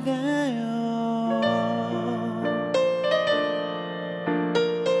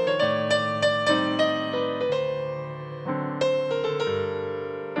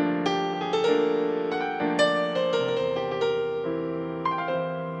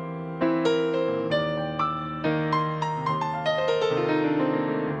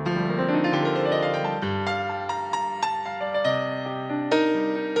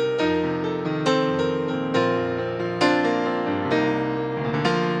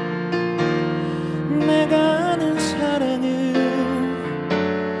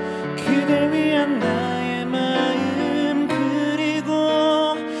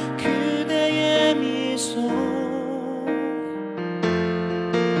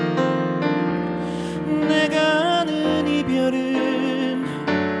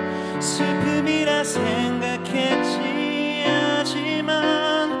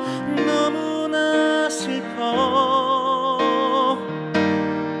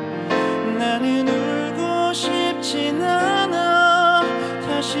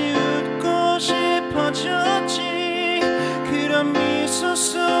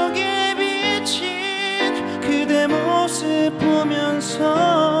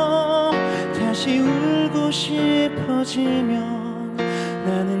다시 울고 싶어지면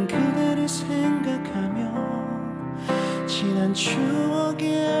나는 그대를 생각하며 지난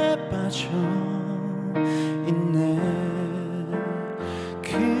추억에 빠져 있네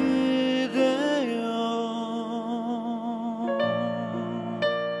그대여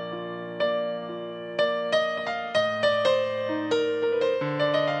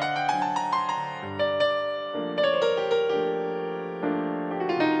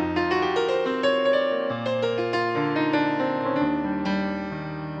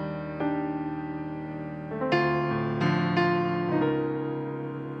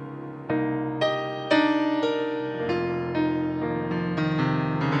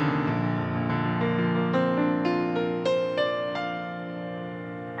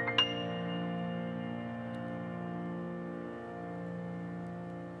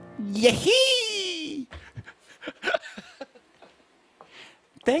Yehee!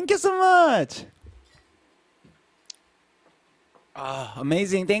 Thank you so much. Ah,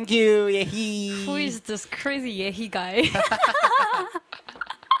 amazing. Thank you. Yehee. Who is this crazy Yehi guy?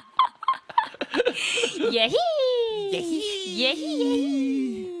 Yehi!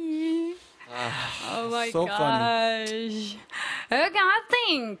 Yehi! Oh my so gosh. funny. Okay, I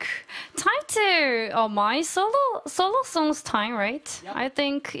think time to my solo songs time, right? Yep. I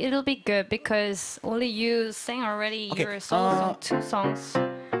think it'll be good because only you sang already Okay, your solo song, 2 songs.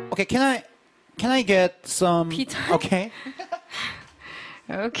 Okay, can I get some? Peter? Okay.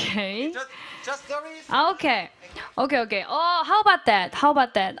 Okay. Just Okay. Oh, how about that?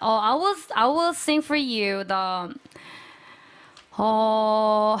 Oh, I will sing for you the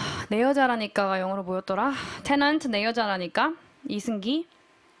내 여자라니까가 영어로 뭐였더라? Tenant 내 여자라니까 이승기.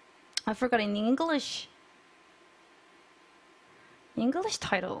 I forgot in English. English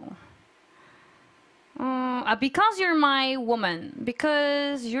title. Because you're my woman.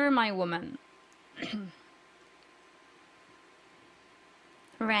 Because you're my woman.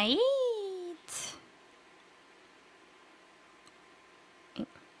 Right.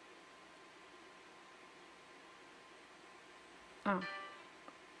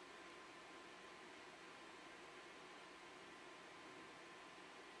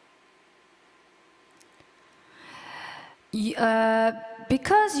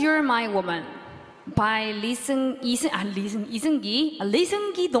 Because You're My Woman by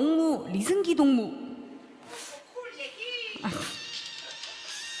이승기 동무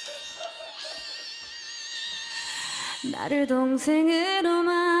나를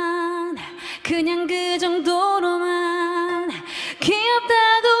동생으로만 그냥 그 정도로만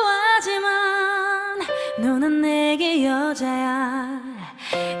귀엽다고 하지만 너는 내게 여자야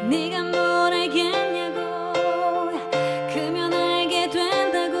네가 뭘 알겠냐고 크면 알게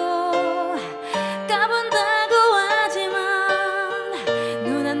된다고 까본다고 하지만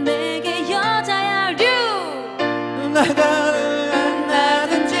너는 내게 여자야 류 누나가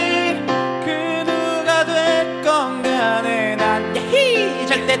나든지 그 누가 됐건 간에 난 예히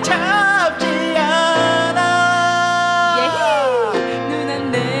절대 참지 않아 예히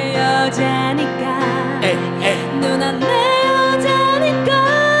누난 내 여자니까 누난 내 여자니까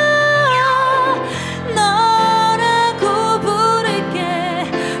너라고 부를게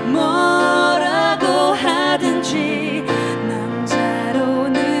뭐라고 하든지 남자로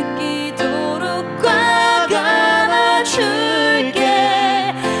느끼도록 꽉 안아줄게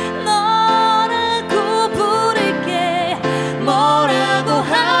너라고 부를게 뭐라고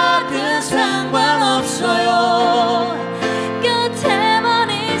하든 상관없어요 곁에만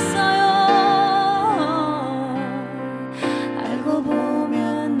있어요 알고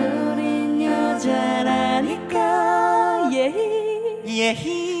보면 우린 여자라니까 예히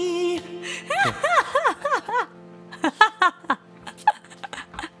예히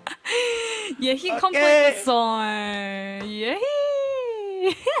예히 컴플레이트 song 예히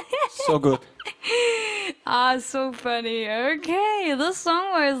So good. so funny. Okay, this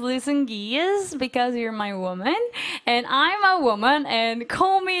song was Listen Gi's Because You're My Woman, and I'm a woman, and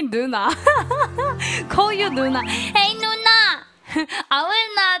call me Nuna. Call you Nuna. Hey Nuna, I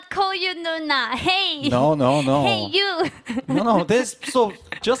will not call you Nuna. Hey. No. Hey you. No, this so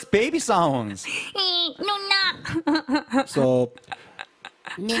just baby sounds. Nuna. So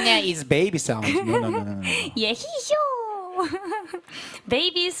Nina is baby sounds. No. Yeah, he show.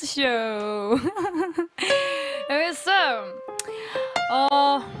 Baby's show. Okay, so,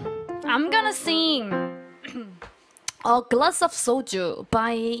 I'm gonna sing A Glass of Soju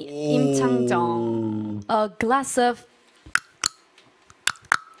by Jong. A glass of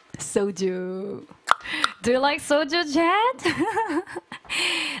Soju. Do you like Soju, Chad?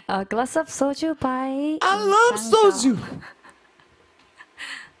 A Glass of Soju by I love Jong. Soju.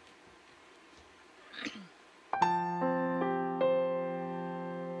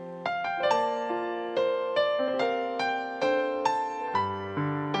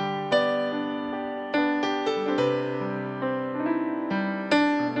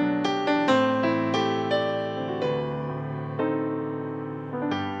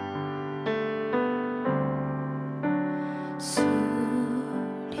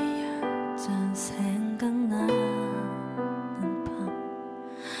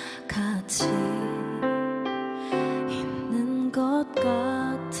 같이 있는 것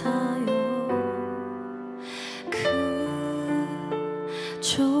같아요. 그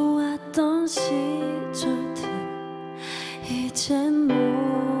좋았던 시절들 이젠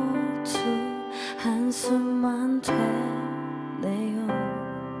모두 한숨만 되네요.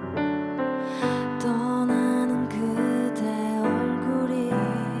 떠나는 그대 얼굴이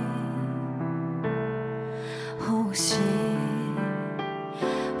혹시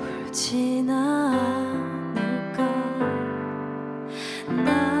울진 않을까.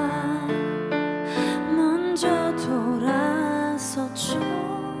 나 먼저 돌아섰죠.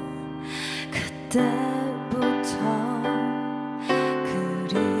 그때부터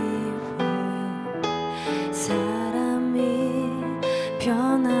그리워요. 사람이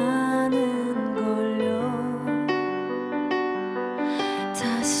변하는 걸요.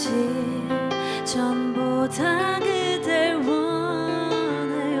 다시 전보다 그댈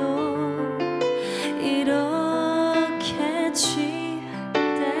원해요. 이렇게 취할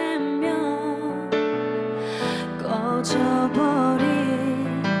때면 꺼져버린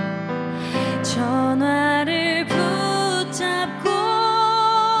전화를 붙잡고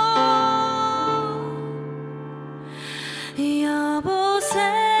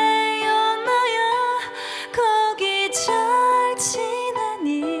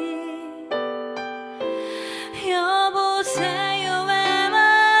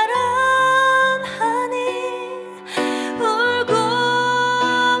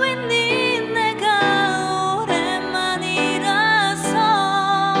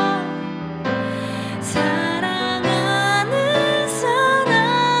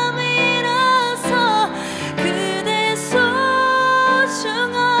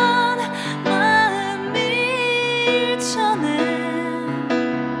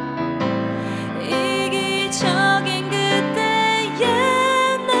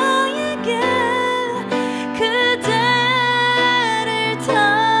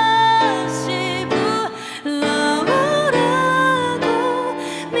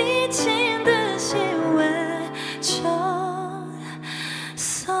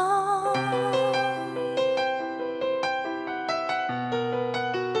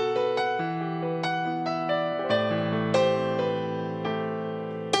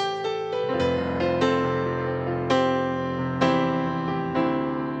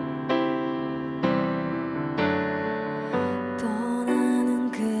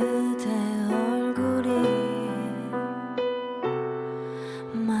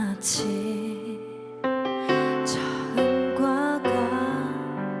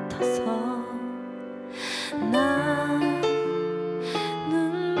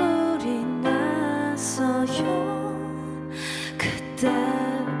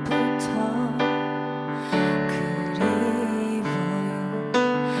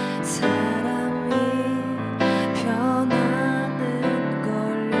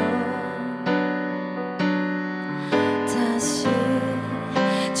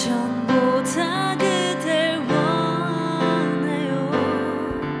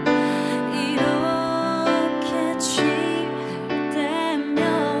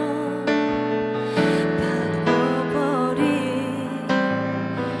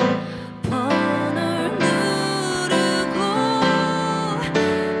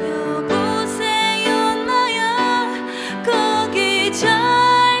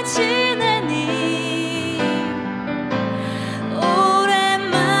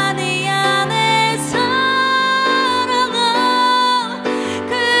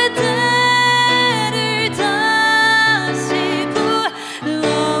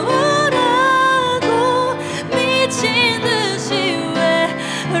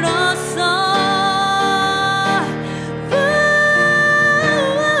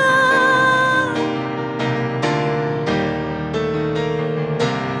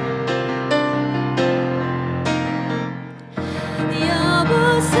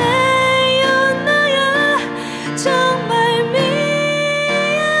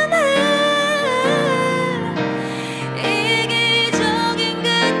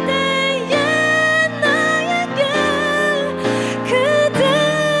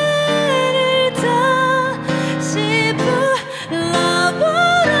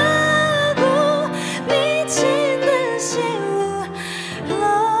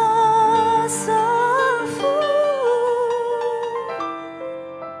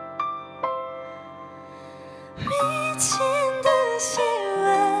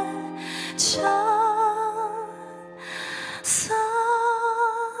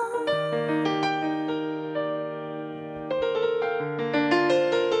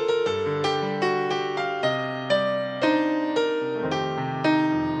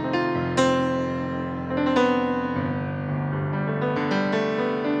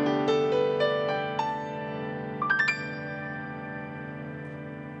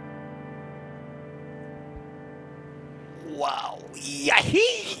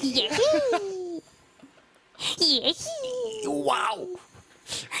Yeah. Yeah. Wow.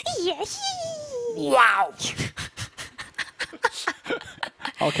 Yeah. Wow.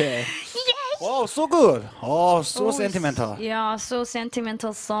 Okay. Oh, so good. Oh, so Oh, sentimental. Yeah, so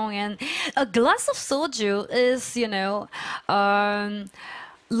sentimental song. And a glass of soju is,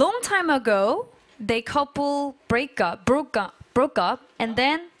 long time ago, they couple broke up, and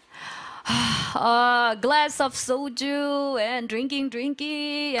then a glass of soju and drinking,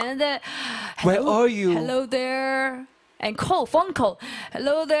 and then Where are you? Hello there. And phone call.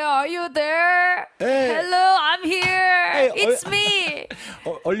 Hello there, are you there? Hey. Hello, I'm here. Hey, It's me.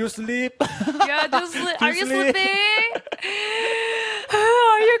 Are you asleep? Yeah, are you sleep? sleeping?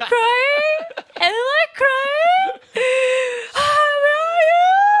 Are you crying? Am I crying? Where are you?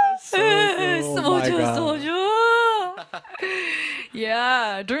 Soju, oh my God. Soju.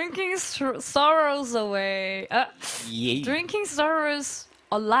 Yeah, drinking sorrows away. Yeah. Drinking sorrows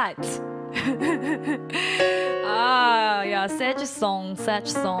a lot. Yeah, sad song.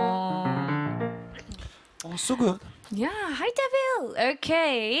 Oh, so good. Yeah, hi Devil.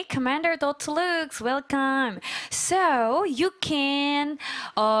 Okay, Commander Lux, welcome. So you can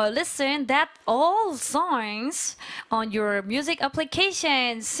listen that all songs on your music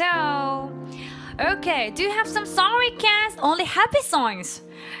application. So, okay, do you have some song requests? Only happy songs,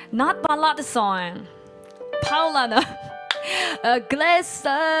 not ballad song. Paulaner, a glass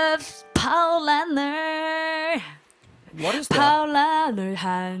of Paulaner. What is that? 파울라 널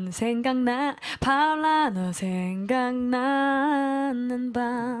한 생각나 파울라 너 생각나는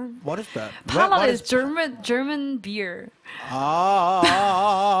밤. What is that? Paula is German beer.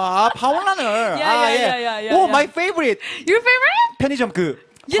 파울라너. Yeah. Oh, my favorite. Your favorite? 편의점 그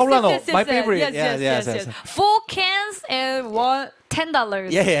Yes, 파울라너. yes, My favorite. Yes. 4 cans and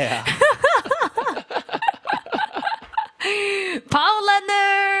 $10. Yeah.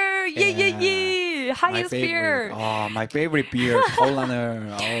 Paulaner. Yeah. Highest beer. Oh, my favorite beer,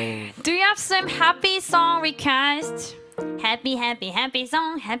 파울라너. Oh. Do you have some happy song request? Happy song. Happy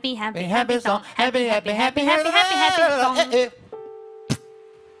song. Happy song.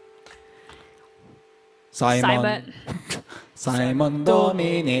 Simon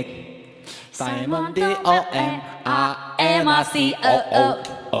Dominic. Simon D-O-M-I-M-I-C-O-O.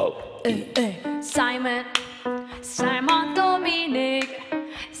 Simon Dominic.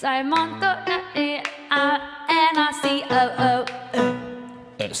 Simon Dominic. I-N-I-C-O-O.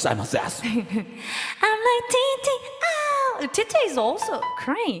 Simon says. I'm like Titi. Oh, Titi is also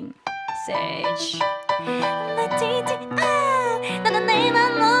crying. Sage. I'm like Titi. Oh, 나는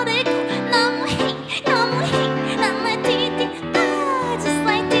내만 모르고 너무해. I'm like Titi. Oh, just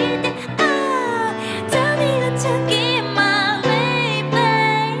like Titi. Oh, tell me what you give my way,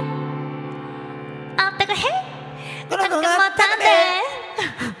 babe. 어떻게 해? 잠깐 못한대.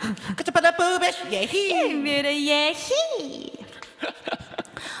 예히.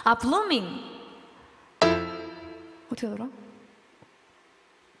 아, blooming. 어떻게 하더라?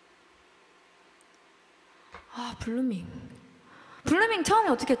 아, 블루밍. 블루밍 처음에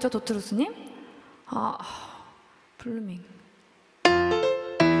어떻게 했죠, 도트루스님? 아, 블루밍.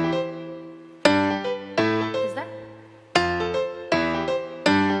 Is that?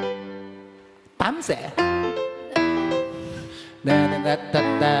 밤새.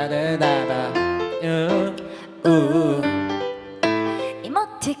 나나나나나나나.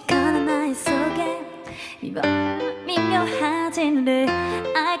 이모티콘은 나의 속에 미묘하지를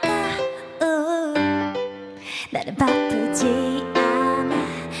알까. 나는 바쁘지 않아.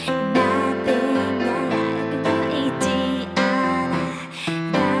 Nothing 그거 있지 않아.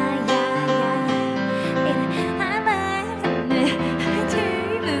 나야야야 이런 할 말은 입술이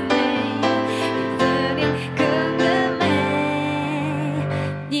궁금해.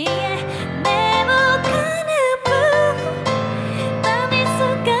 Yeah, 내복하는 부 밤의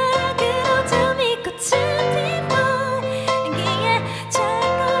손가락으로 점이 꽂힌 피부 귀에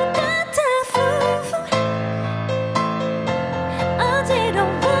잘것 같아.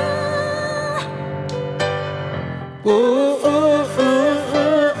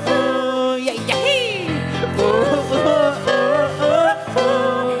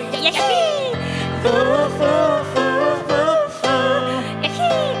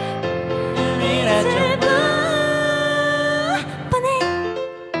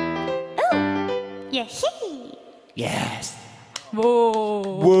 Yes.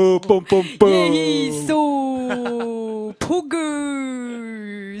 Whoa. Boom. Yeah, he's so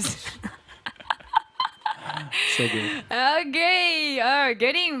poggers. So good. Okay,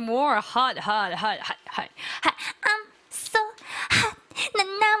 getting more hot. I'm so hot.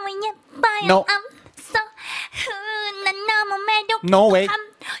 난 너무 예뻐요. No. I'm so 난 너무 매력. No way. I'm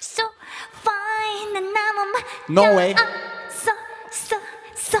No way. So, so,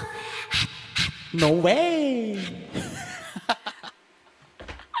 so. No way.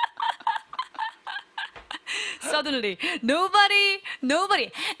 Suddenly, nobody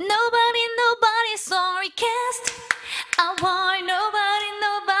sorry cast. I want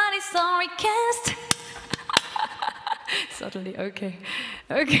nobody sorry cast. Suddenly, okay.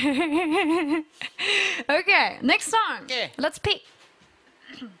 Okay, next song. Okay. Let's pick.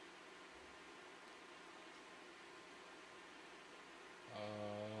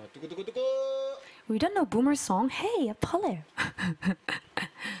 We don't know Boomer's song. Hey, Apollo.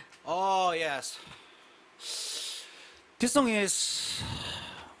 Oh yes. This song is.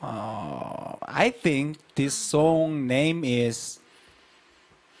 I think this song name is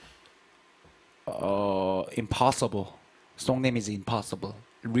impossible. Song name is impossible.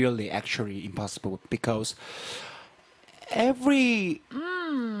 Really, actually impossible because every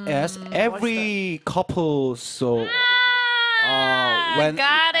couple so. When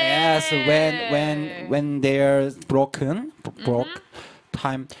got it. yes, when they're broke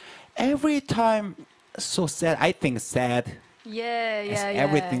time, every time so sad. I think sad. Yeah.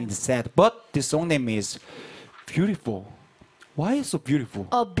 Everything is sad. But the song name is beautiful. Why is so beautiful?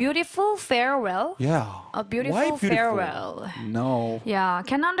 A beautiful farewell. Yeah. A beautiful Why farewell. No. Yeah,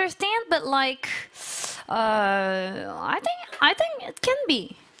 can understand, but like, I think it can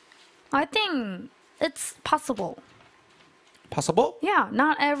be. I think it's possible. Possible? Yeah,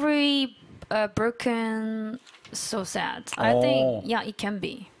 not every broken so sad. I Oh. think yeah, it can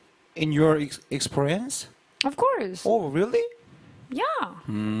be. In your experience? Of course. Oh, really? Yeah.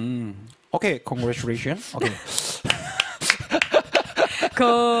 Okay, congratulations. Okay.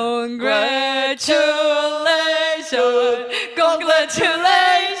 Congratulations.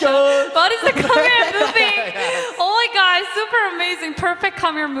 What is the camera moving? Oh my gosh, super amazing. Perfect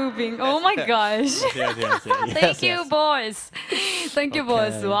camera moving. Oh my gosh. yes. Thank you, boys. Thank you,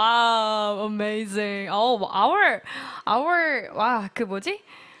 boys. Okay. Wow, amazing. Oh, wow, 그 뭐지?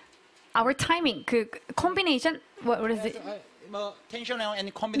 Our timing, 그 combination. What is it? Tension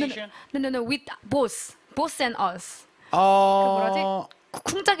and combination. No, with both and us. 그 뭐라지? 어,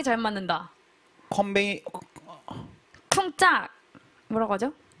 쿵짝이 잘 맞는다. 콤비. 쿵짝. 뭐라고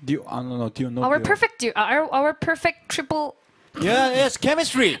하죠? Do you know? Our perfect duo. Our perfect triple. Yes,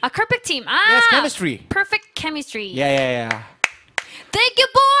 chemistry. A perfect team. Yes, chemistry. Perfect chemistry. Yeah. Thank you,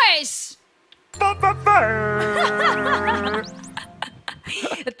 boys.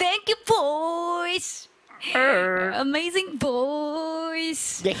 Thank you, boys. Amazing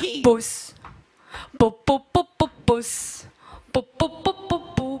boys. Yeah. Boss. Boss.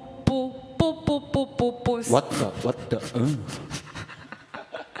 What the?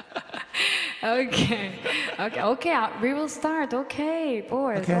 Okay. We will start. Okay,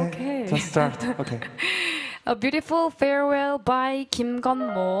 boys. Okay. Just start. Okay. A beautiful farewell by Kim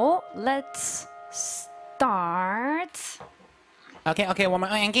Gun-mo. Let's start. Okay. One more.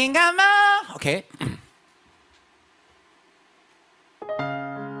 Okay.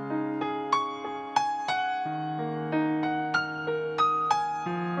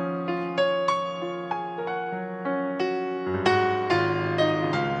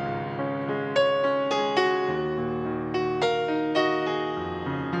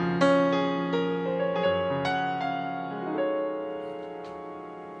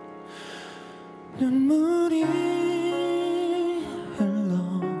 눈물이 흘러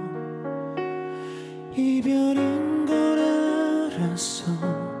이별인 걸 알았어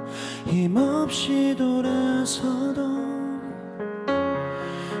힘없이 돌아서도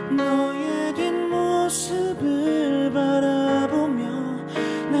너의 뒷모습을 바라보며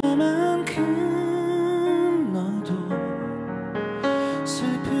나만큼 너도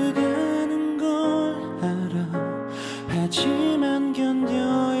슬프다는 걸 알아 하지만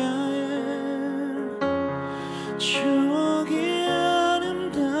견뎌야 추억이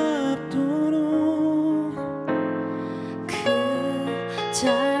아름답도록 그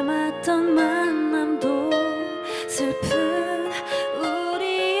닮았던 만남도 슬픈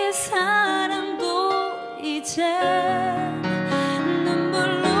우리의 사랑도 이제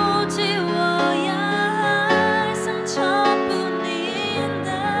눈물로 지워야 할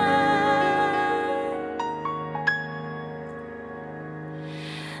상처뿐인데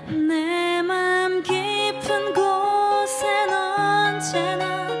내 맘 깊은 곳엔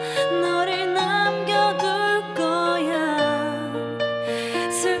언제나 너를 남겨둘 거야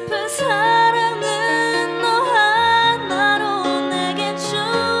슬픈 사랑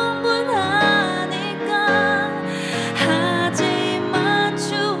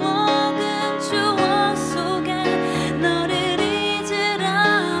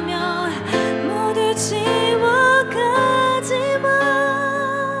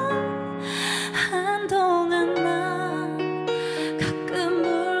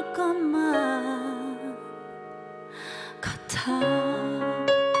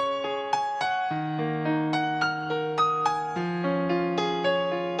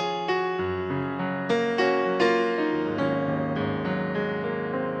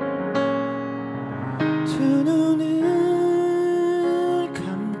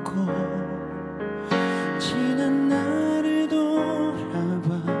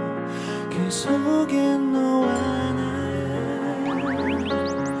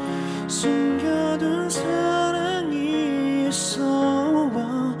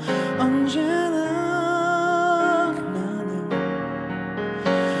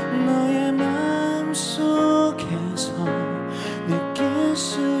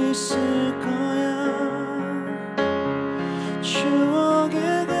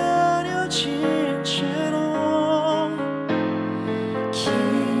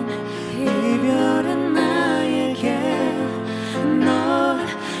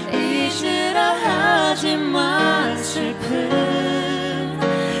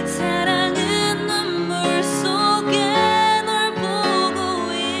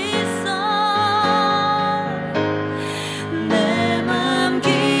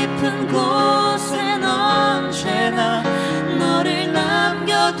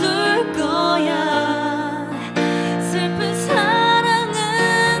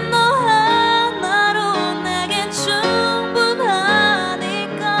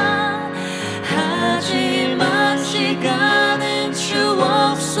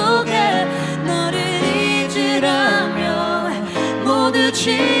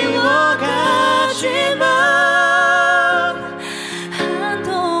지워가지만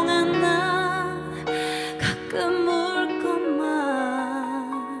한동안 나 가끔 울 것만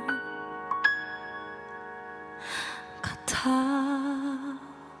같아.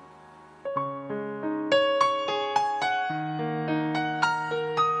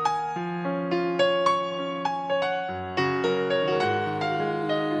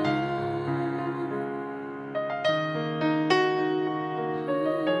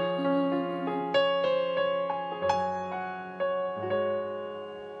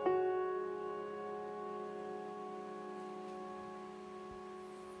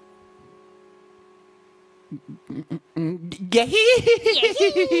 예히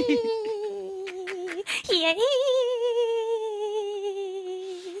예히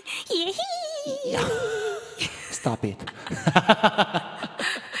예히. Stop it.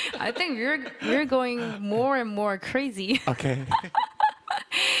 I think we're going more and more crazy. Okay.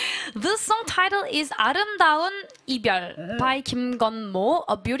 This song title is 아름다운 이별 by 김건모,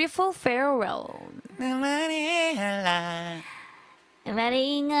 A Beautiful Farewell.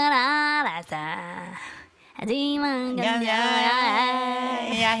 말인 걸 알아서 하지만 야해.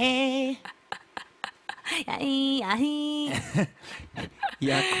 야히.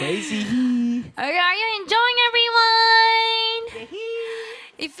 Yeah, crazy. Okay, are you enjoying, everyone?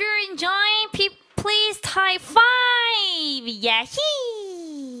 If you're enjoying, please type 5. Yahi.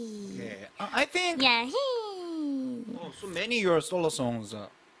 I think 야히. so many your solo songs.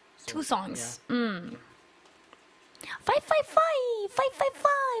 2 songs. 555.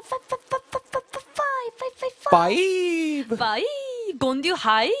 5.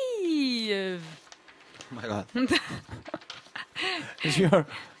 GonduHive. Oh my god. Is your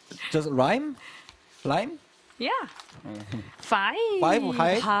just rhyme? Lime? Yeah. 5. 5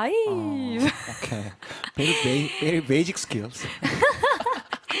 high? Hive. Okay. Very basic skills.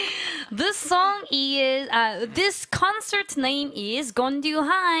 This song is this concert name is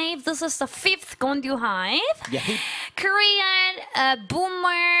GonduHive. This is the 5th GonduHive. Yeah. Korean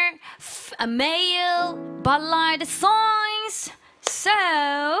boomer male ballad songs.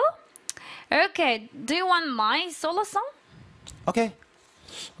 So, okay, do you want my solo song? Okay.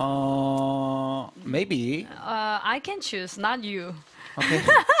 Maybe. I can choose, not you.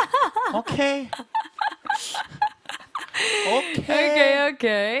 Okay. Okay.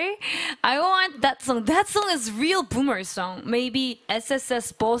 Okay. I want that song. That song is real boomer song. Maybe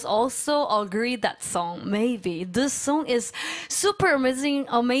SSS both also agree that song. Maybe this song is super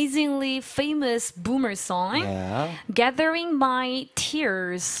amazingly famous boomer song. Yeah. Gathering My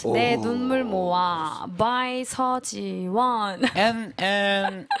Tears. 내 눈물 모아 by Seo Ji Won. And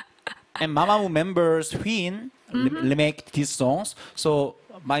Mamamoo members Hyun remake these songs. So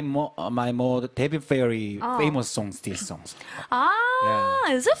my more debut very famous songs. These songs.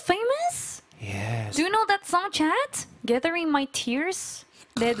 Is it famous? Yes. Do you know that song, chat? Gathering My Tears.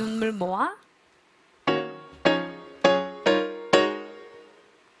 내 눈물 모아.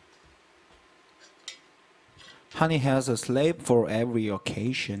 Honey has a slave for every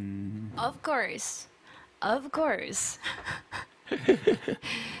occasion. Of course.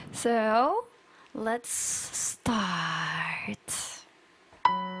 So, let's start.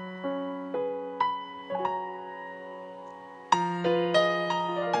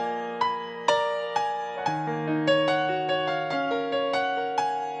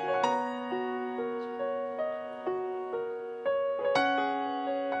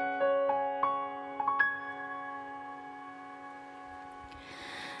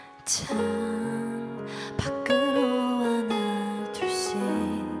 창 밖으로 하나 둘씩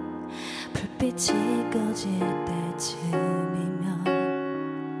불빛이 꺼질 때쯤이면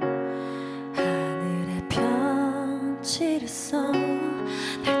하늘에 편지를 써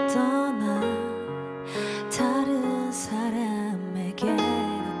날 떠나 다른 사람에게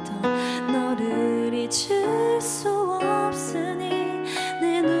갔던 너를 잊을 수 없으니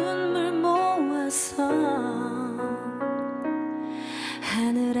내 눈물 모아서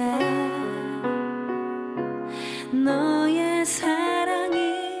하늘에 너의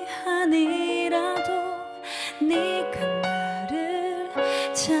사랑이 아니라도 네가 나를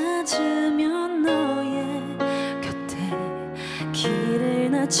찾으면 너의 곁에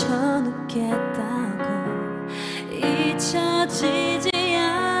길을 낮춰놓겠다고 잊혀지지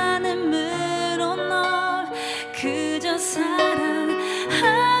않음으로 널 그저 사랑하겠다고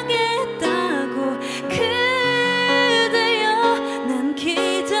그대여 난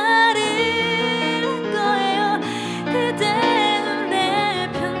기다릴 거예요 그대는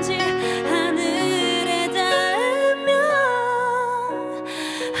내 편지 하늘에 닿으면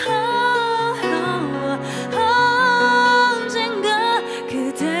언젠가 그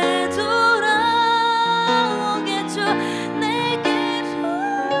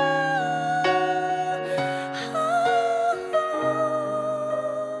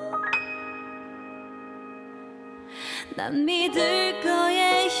난 믿을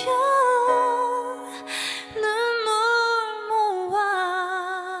거예요 눈물 모아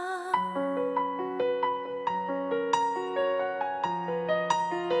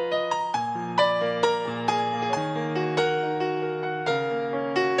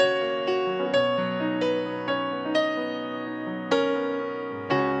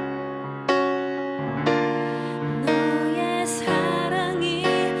너의 사랑이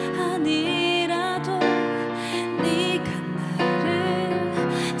아니라도 네가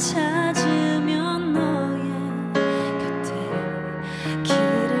나를 찾으면 너의 곁에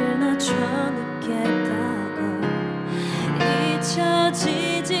길을 낮춰 눕겠다고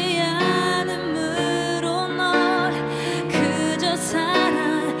잊혀지지 않음으로 널 그저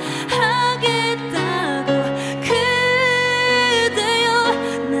사랑하겠다고 그대여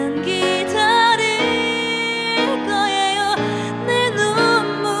난 기다릴 거예요 내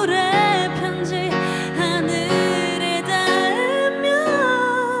눈물의 편지 하늘에 닿으면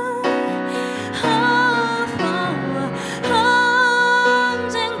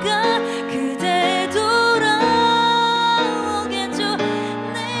언젠가 그대 돌아오겠죠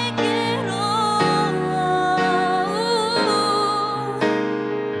내게로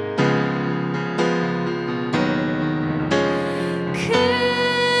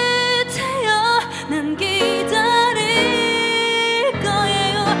그대여 난 기다릴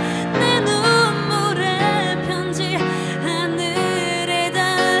거예요 내 눈물의 편지 하늘에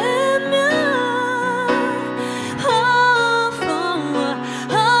닿으면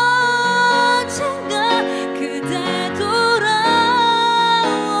언젠가 그대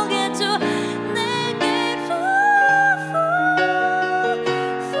돌아오겠죠 내게로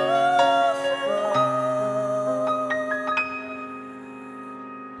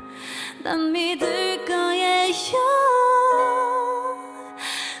난 믿을 거예요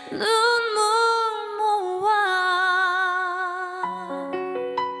눈물 모아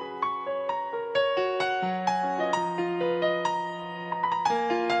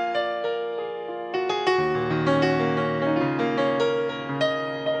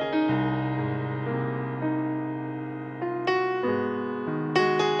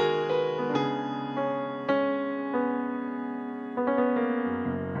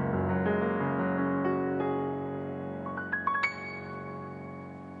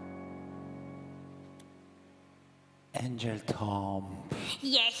Angel Tom.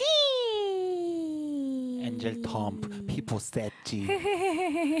 예히 Angel Tom. People said G.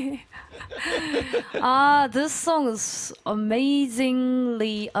 This song is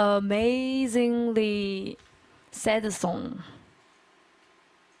amazingly sad song.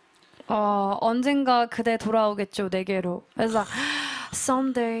 언젠가 그대 돌아오겠죠 내게로. It's like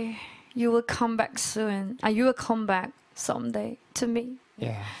someday you will come back soon. You will come back someday to me.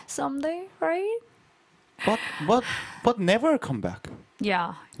 Yeah. Someday, right? But never come back.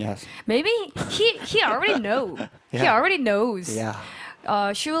 Yeah. Yes. Maybe he already know. He Yeah. already knows. Yeah.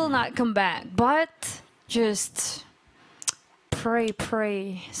 She will not come back. But just pray,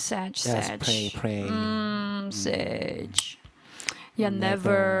 Sag. Yes. Pray. Sag. Yeah,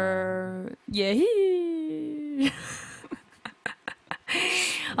 never. Yeah.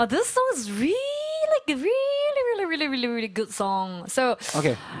 This song is really good song. So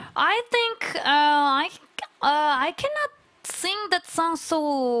Okay. I think I cannot sing that song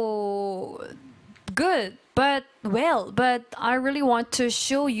so good, but I really want to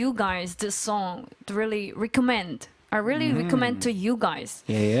show you guys this song. To really recommend. I really recommend to you guys.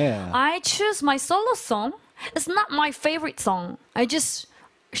 Yeah. I choose my solo song. It's not my favorite song. I just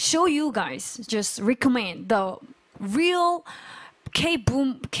show you guys. Just recommend the real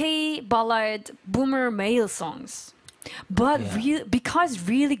K-Ballad boomer male songs, but because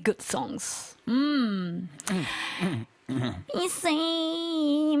really good songs.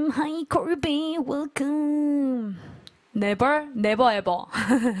 Same high Corby welcome Never ever.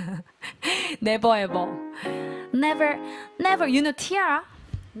 Never ever. Never. You know Tiara?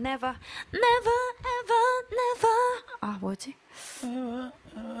 Never ever. 뭐지?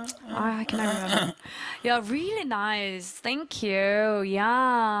 I cannot remember. Yeah, really nice. Thank you.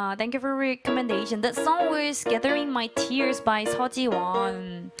 Yeah, thank you for recommendation. That song was "Gathering My Tears" by Seo Ji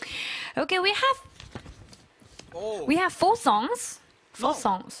Won. Okay, we have 4 songs. 4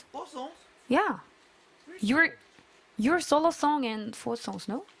 songs. 4 songs? Yeah. Your solo song and 4 songs,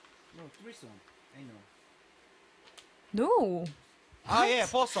 no? No, 3 songs. I know. No. Yeah,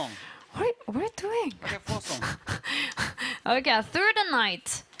 4 songs. What are you doing? Okay, 4 songs. Okay, through the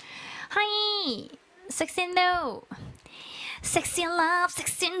night. Hi, sexy no. Sexy love,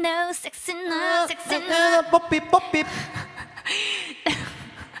 sexy no, sexy no, sexy no. 뽀삐.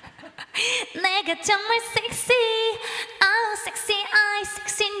 내가 정말 섹시 sexy eyes,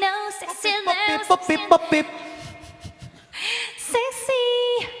 sexy nose, sexy nose, 뽀삐 뽀삐 sexy.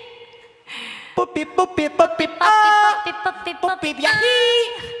 뽀삐 뽀삐 뽀삐 뽀삐 야히.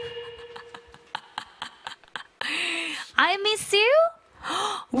 I miss you?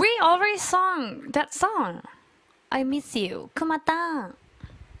 We already sung that song. I miss you. kumata.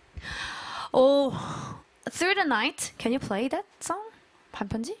 Oh, through the night. Can you play that song?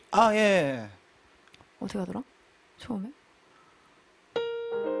 반편지? 아 예. 어떻게 하더라? 처음에?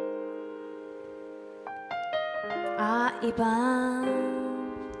 아, 이 밤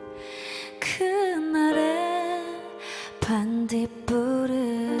그날의 반딧불을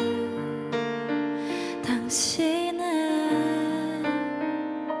당신은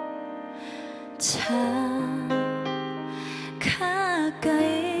참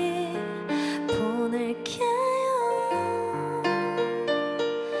가까이 보낼게요.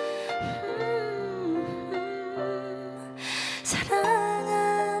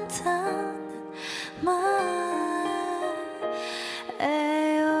 사랑한다는 말에요.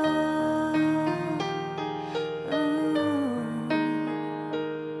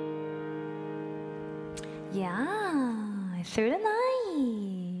 Yeah, through the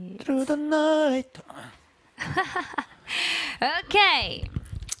night. Through the night. Okay.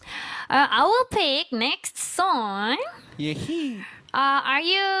 I will pick next song. 예히. Are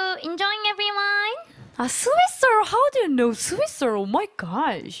you enjoying everyone? Swisser, how do you know Swisser? Oh my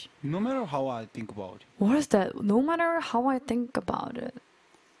gosh. No matter how I think about it. What is that? No matter how I think about it.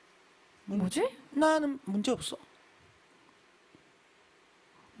 뭐지? 나는 문제 없어.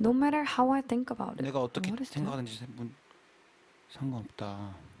 No matter how I think about it. 내가 어떻게 What is that? 생각하는지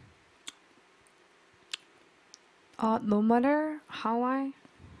상관없다. No matter how I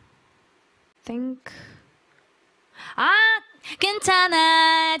think.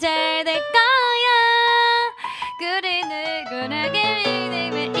 괜찮아, 잘 될 거야. 그리 누구나게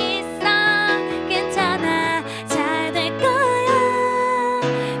믿으면 있어. 괜찮아, 잘 될 거야.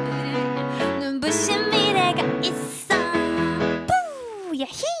 눈부신 미래가 있어. Boo!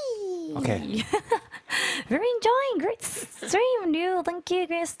 Yahee! Okay. Very enjoying. Great stream, dude. Thank you,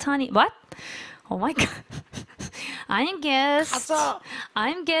 Grace Tony. What? Oh my god. I'm guest. 가자.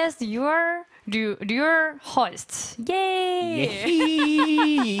 I'm guest. You're host. Yay!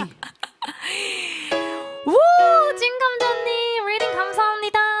 예히. 우! 찐감자님 reading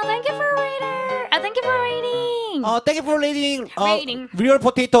감사합니다. Thank you for reading. Thank you for reading. Thank you for reading. Reading. Real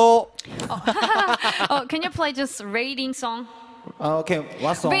potato. Oh, can you play just reading song? Okay,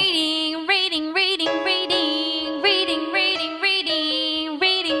 what song? Reading, reading, reading, reading, reading, reading, reading,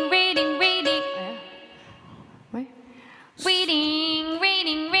 reading, reading, reading. Wait. Reading,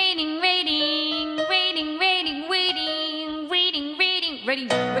 reading, reading, reading, reading, reading, reading, reading, reading, reading,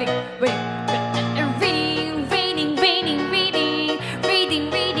 reading, reading. Reading, reading, reading, reading, reading, reading,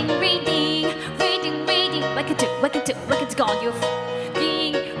 reading, reading, reading. Like it gone. You.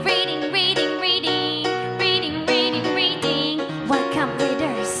 Reading, reading, reading, reading, reading, reading, reading. Welcome,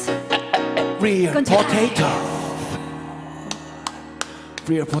 readers. Real GonduHive. potato.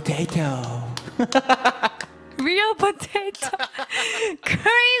 Real potato. Real potato.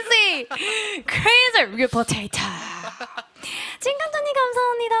 Crazy. Crazy. Real potato. 찐감자님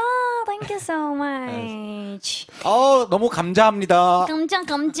감사합니다. Thank you so much. 너무 감사합니다.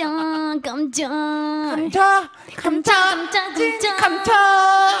 감자.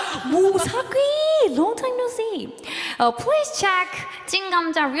 오, 사귀. Long time no see. Please check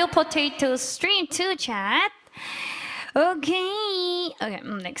찐감자 Real Potato stream to chat. Okay,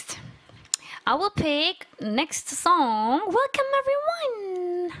 next. I will pick next song. Welcome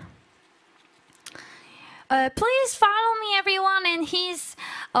everyone. Please follow me everyone and his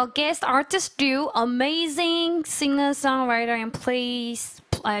guest ArtistRyu, amazing singer, songwriter and plays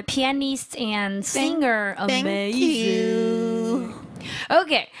pianist and singer. Amazing.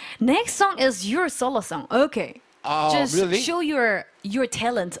 Okay, next song is your solo song. Okay. Just really? show your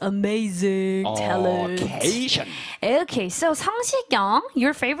talent. Amazing talent. Occasion. Okay, so Kyung,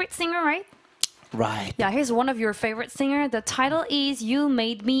 your favorite singer, right? Right. Yeah, he's one of your favorite singer. The title is You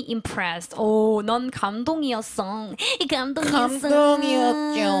Made Me Impressed. 오, 넌 감동이었어.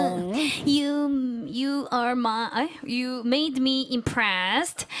 감동이었죠. You made me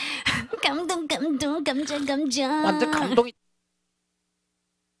impressed. 감동. 완전 감동이.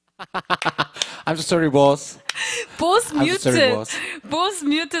 I'm so sorry, boss. Boss I'm so sorry, muted. boss. Boss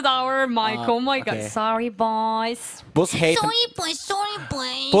muted our mic. Oh my god. okay. Sorry, boys. Boss hate. Sorry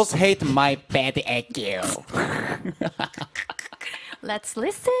boy. Boss hate my bad EQ. Let's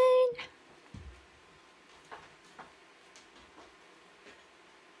listen.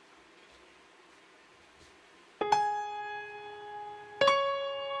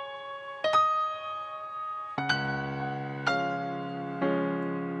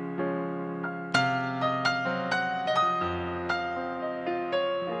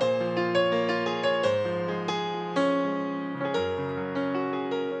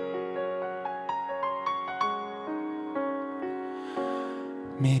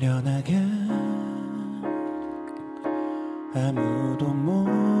 미련하게 아무도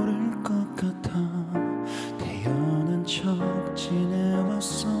모를 것 같아 태어난 척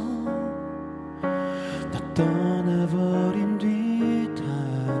지내왔어 너 떠나버린 뒤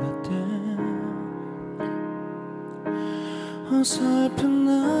알았대 어설픈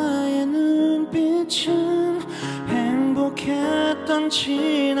나의 눈빛은 행복했던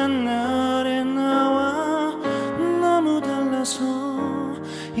지난 날의 나와 너무 달라서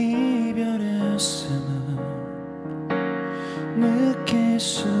이별했음을 느낄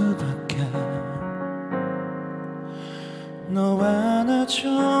수밖에 너와 나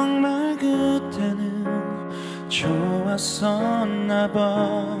정말 그때는 좋았었나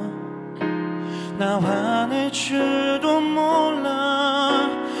봐 나 화낼 줄도 몰라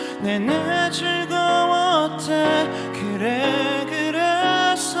내내 즐거웠대 그래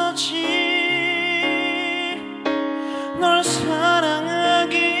그랬었지 널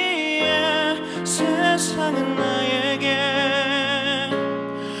사랑하기에 세상은 나에게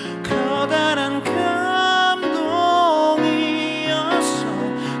커다란 감동이었어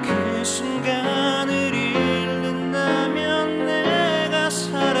그 순간을 잃는다면 내가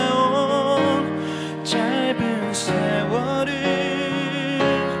살아온 짧은 세월을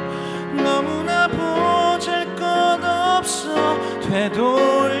너무나 보잘것없어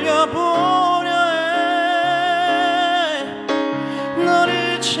되돌려보려 해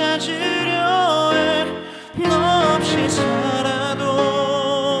너를 찾으려 해 너 없이 살아도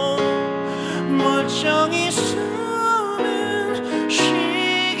멀쩡히 숨은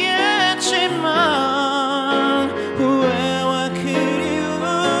쉬겠지만 후회와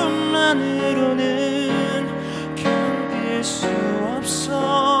그리움만으로는 견딜 수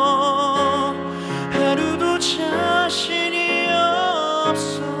없어 하루도 자신이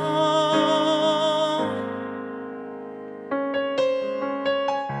없어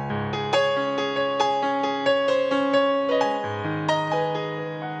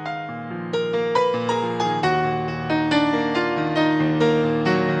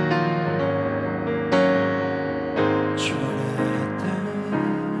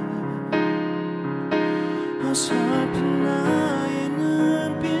어설픈 나의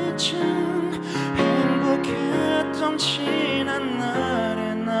눈빛은 행복했던 지난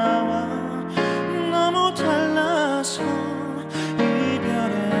날의 나와 너무 달라서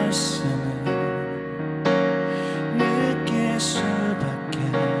이별했음을 느낄 수밖에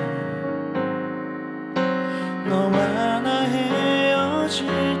너와 나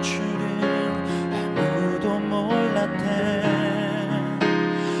헤어질 줄은 아무도 몰랐대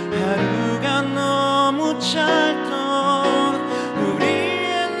하루가 너무 짧던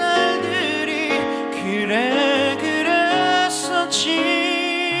우리의 날들이 그래 그랬었지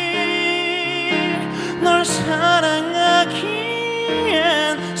널 사랑하기엔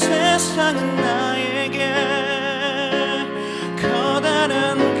세상은 나에게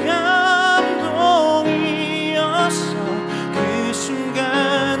커다란 감동이었어 그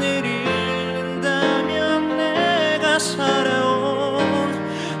순간을 잃는다면 내가 살아온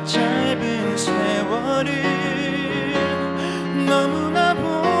짧은 세월을 너무나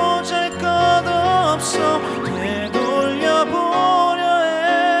보잘것없어 되돌려보려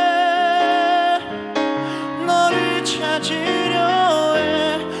해 너를 찾으려 해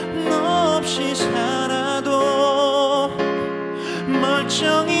너 없이 살아도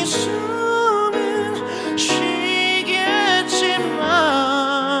멀쩡히 숨은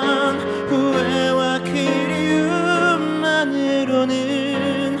쉬겠지만 후회와 그리움만으로는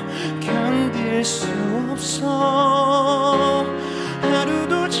견딜 수 없어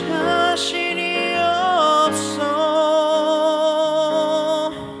하루도 자신이 없어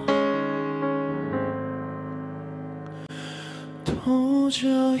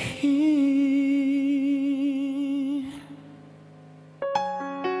도저히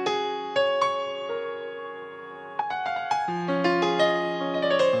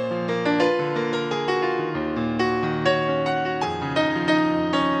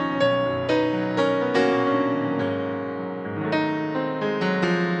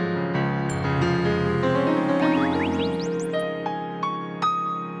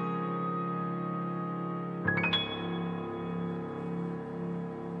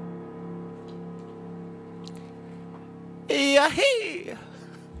야히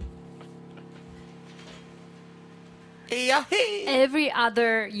야히 Every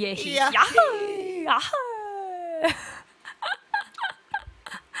other yehi. Yeah. Yahoo! Yahoo!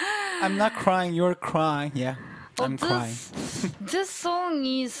 I'm not crying you're crying yeah I'm crying This song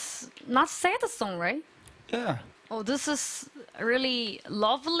is not sad song, right? yeah Oh, this is really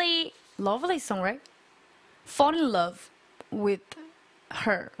lovely song, right? Fall in love with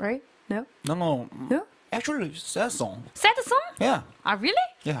her, right? No? No. No? Actually, sad song. Sad song? Yeah. Ah, really?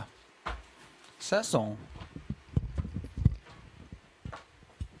 Yeah. Sad song.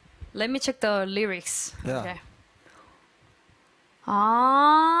 Let me check the lyrics. Yeah. Okay.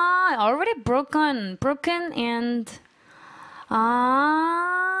 Already broken and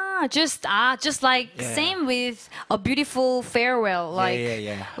just like Yeah. same with a beautiful farewell, like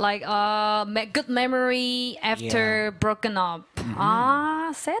yeah. like good memory after broken up.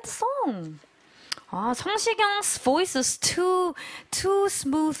 Sad song. 성시경's voice is too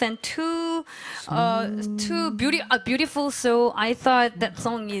smooth and too beautiful. So I thought that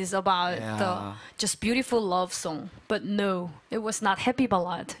song is about the just beautiful love song, but no, it was not happy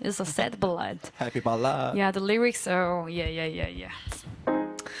ballad. It's a sad ballad. Happy ballad. Yeah, the lyrics are yeah.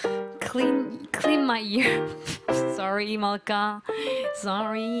 Clean my ear. Sorry, Malka.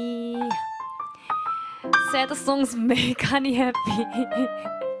 Sorry. Sad songs make Honey happy.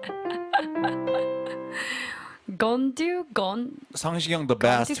 Gon. 성시경 the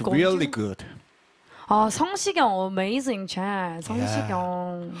best, Gondu. really good. 성시경 amazing chat.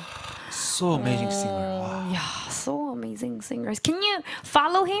 성시경. So amazing singer. Wow. Yeah, so amazing singers. Can you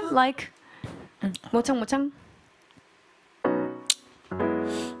follow him like 모창?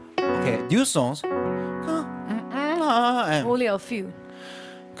 Okay, new songs. Only a few.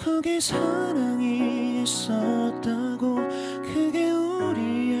 그게 사랑이 있었다고 그게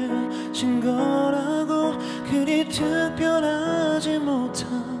우리의 증거라고 그리 특별하지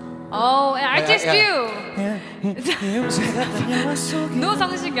못한 Oh, ArtistRyu. 속에 No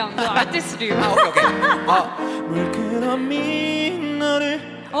성시경, no ArtistRyu. 오케이. 물끄러미 너를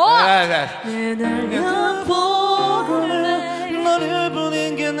내달려보래 너를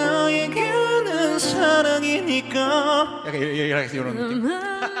보낸 게 나에게는 사랑이니까 약간 이런 느낌.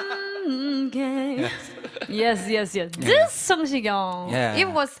 Yes. This 성시경. Yeah.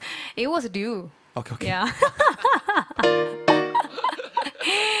 It was due. 오케이. Yeah.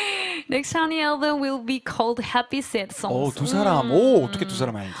 Next Honey album will be called Happy Sad Songs. 두 사람. 오, 어떻게 두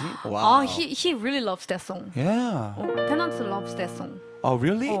사람 알지? 와우. He really loves that song. Yeah. Tenant loves that song. Oh,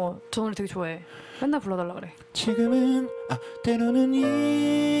 really? 저 노래 되게 좋아해. 맨날 불러달라 그래. 지금은 때로는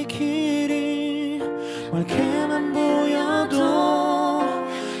이 길이 멀게만 보여도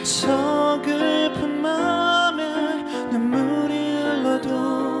서글픈 맘에 눈물이 흘러도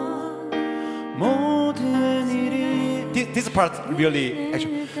모든 일이 This part really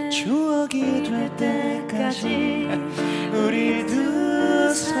actually 추억이 될 때까지 우리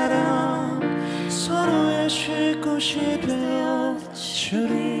두 사람 서로의 쉴 곳이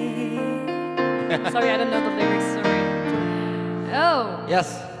되어주리. Sorry, I don't know the lyrics. Sorry. Oh.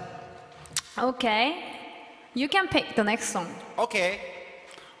 Yes. Okay. You can pick the next song. Okay.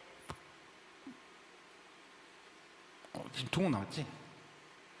 지금 두 곡 남았지?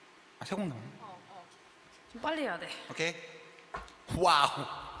 세 곡 남았네. 좀 빨리 해야 돼. Okay. Wow.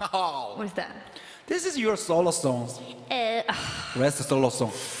 What is that? This is your solo song. Rest solo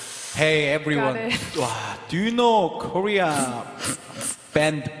song. Hey everyone. Got it. Wow. Do you know Korea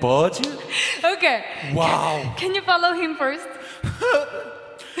band Buzz? Okay. Wow. Can you follow him first?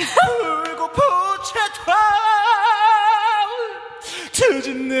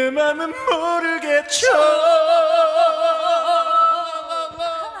 젖은 내 맘은 모르겠죠.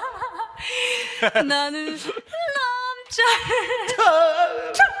 나는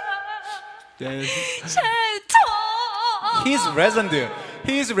남자를 He's resident.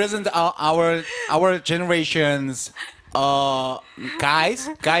 He's resident. Our generation's guys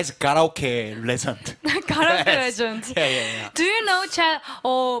karaoke legend. karaoke legend. Yeah. Do you know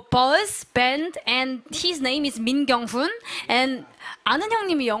Buzz band and his name is 민경훈 and 아는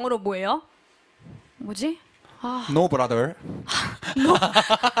형님이 영어로 뭐예요? 뭐지? No brother.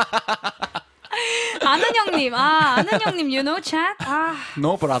 아는 형님, you know chat?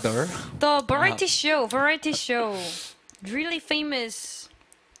 No brother. The variety show, really famous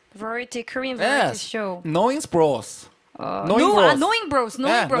Korean variety show. Knowing Bros. Knowing Bros.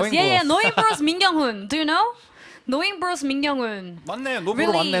 Knowing Yeah, Bros. Knowing Bros 민경훈. Do you know? Knowing Bros 민경훈. 맞네, 노브로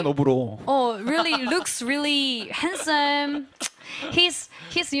Really? 맞네, 노브로. Really looks really handsome. He's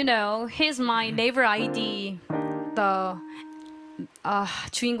my neighbor ID. The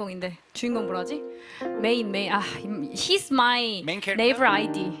주인공인데 주인공 뭐라지? 메인. He's my Main character? neighbor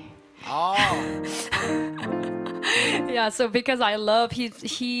ID. Yeah, so because I love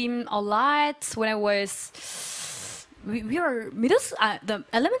him a lot when I was we were the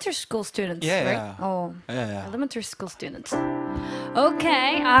elementary school students, Yeah, right? yeah. Oh, Yeah. elementary school students.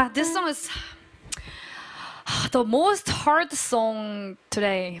 Okay, this song is the most hard song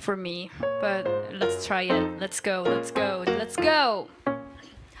today for me, but let's try it. Let's go.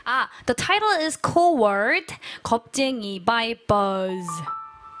 The title is Cool Word, 겁쟁이 by Buzz.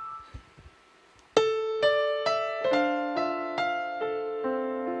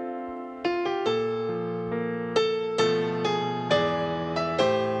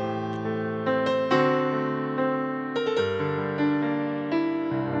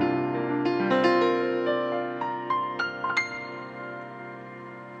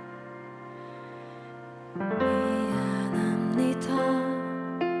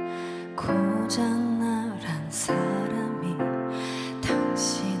 고장나란 사람이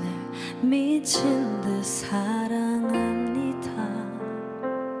당신을 미친 듯 사랑합니다.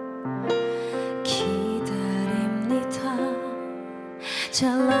 기다립니다.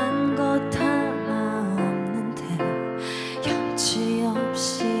 잘난 것 하나 없는데 염치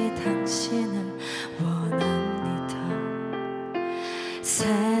없이 당신을 원합니다.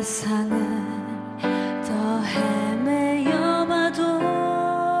 세상을 더 헤매여봐도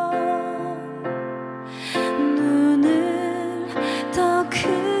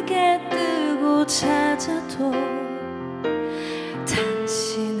크게 뜨고 찾아도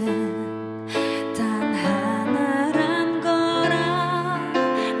당신은 단 하나란 걸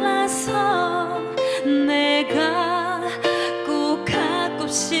알아서 내가 꼭 갖고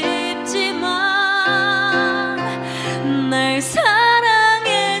싶지만 날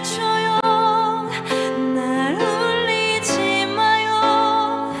사랑해줘요. 날 울리지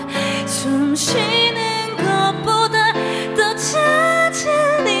마요. 숨 쉬는 것보다 더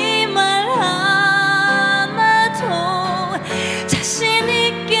잦은 이 말 하나도 자신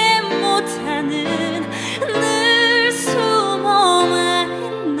있게 못하는 늘 숨어만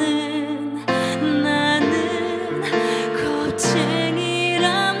있는 나는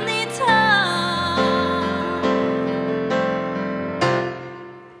겁쟁이랍니다.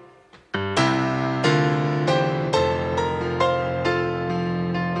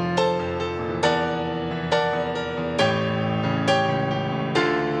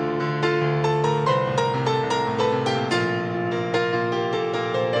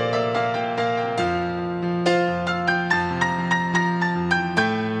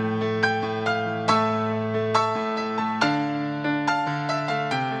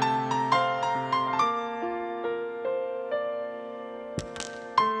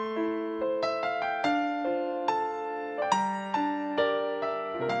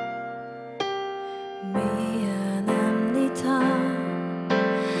 미안합니다.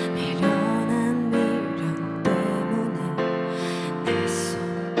 미련한 미련 때문에 내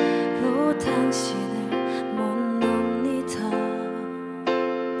손으로 당신을 못 놓습니다.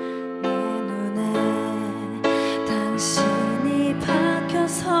 내 눈에 당신이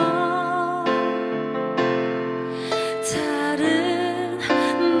박혀서 다른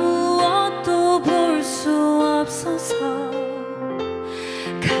무엇도 볼 수 없어서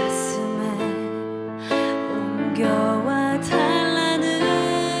가슴에 옮겨와 달라는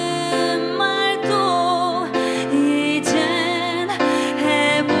말도 이젠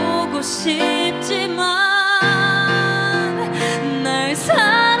해보고 싶지만 날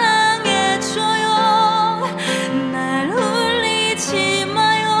사랑해줘요. 날 울리지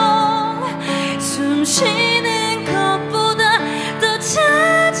마요. 숨 쉬는 것보다 더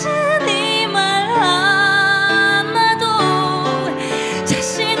잦은 이 말 하나도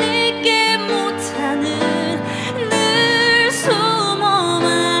자신 있게 못하는 늘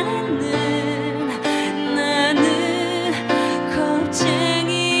숨어만 있는 나는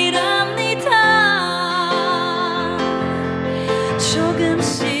겁쟁이랍니다.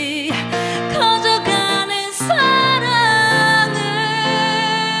 조금씩 커져가는 사랑을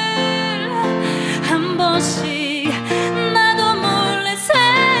한 번씩 나도 몰래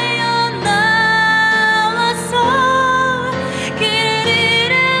새어나와서 길을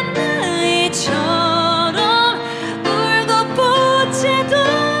잃은 아이처럼 울고 보채도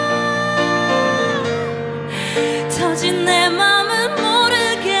터진 내 맘은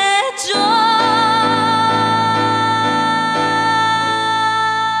모르겠죠.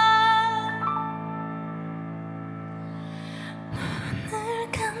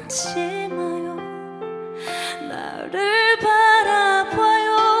 눈을 감지 마요. 나를 바라봐요.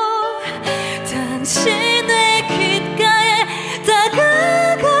 당신의 귓가에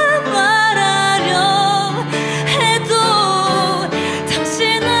다가가 말하려 해도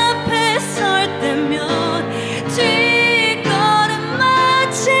당신 앞에 설 때면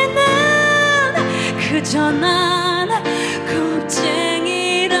뒷걸음마치는 그저 난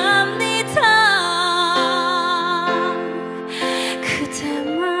겁쟁이랍니다.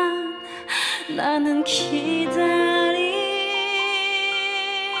 그대만 나는 기다립니다.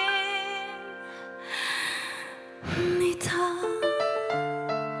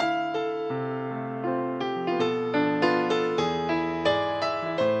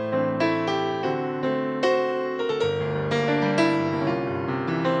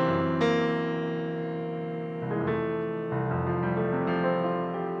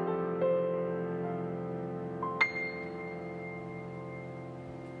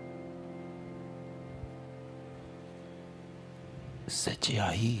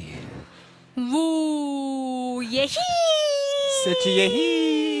 세지야히. 우 예히.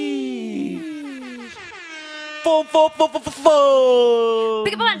 세지야히. 뽀뽀뽀뽀뽀뽀.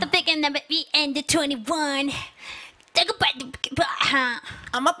 Big one, the big and the B and the 21. Take a bite.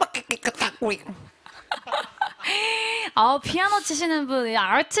 아마 빠까까까까꾸이. 피아노 치시는 분,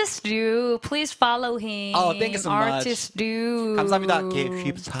 ArtistRyu. Please follow him. Oh, thank you so much. ArtistRyu. 감사합니다.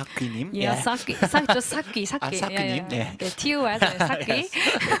 개휘사키님. Yeah, 사키. 사키죠, 사키. 사키님. 네. TOS, 사키.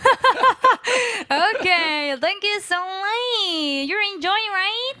 Okay, thank you so much. You're enjoying,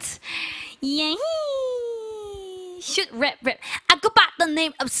 right? Yeah. Shoot, rap. I go by the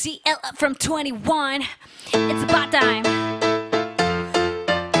name of CL from 21. It's about time.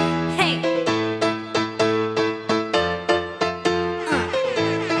 Hey.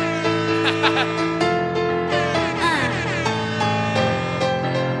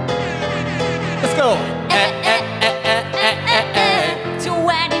 Let's go.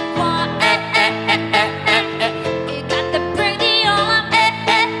 21. You got to bring the all up.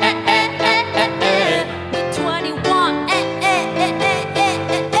 21.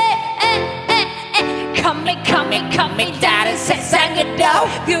 Come me 다른 세상으로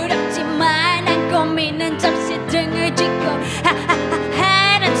부럽지만 난 고민은 잠시 등을 짚고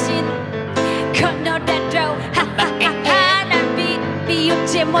하나씩 건너다도 날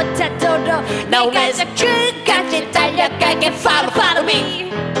비웃지 못하도록 내가 저 끝까지 달려가게 follow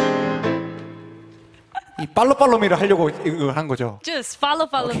me. 이 팔로미를 하려고 이거 한 거죠. Just follow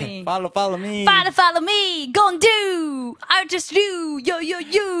me. Follow me. Follow me. GonduHive. ArtistRyu. Yo.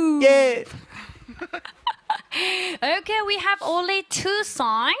 Yeah. Okay, we have only 2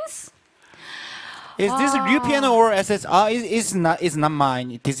 songs. Is this Ryu piano or SS? It's not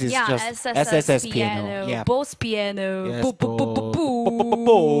mine. This is Yeah, just SSS piano. Yeah. Both piano. Yes,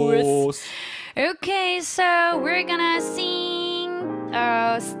 Both. Okay, so we're gonna sing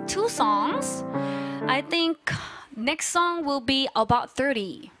 2 songs. I think next song will be About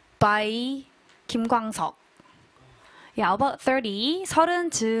 30 by Kwang-Seok. Yeah, About 30,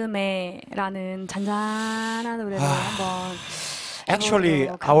 30쯤에라는 잔잔한 노래를 한번 Actually,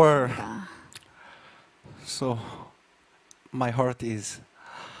 해보도록 so my heart is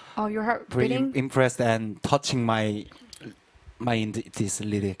Oh, your heart very beating? impressed and touching my in these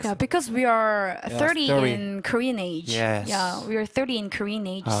lyrics. Yeah, because we are Yes, 30 30. in Korean age. Yes. Yeah, we are 30 in Korean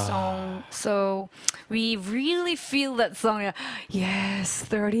age song. So we really feel that song. Yeah. Yes,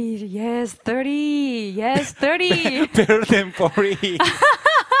 30. Yes, 30. Yes, 30. Better than 40.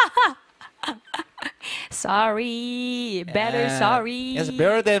 Sorry. Better sorry. It's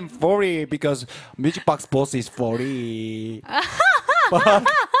better than 40 because Music Box Boss is 40. But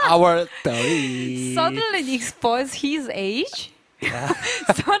our 30. Suddenly expose his age? Yeah.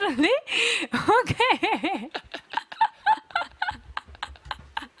 Suddenly? Okay.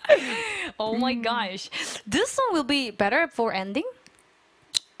 Oh my gosh. This song will be better for ending?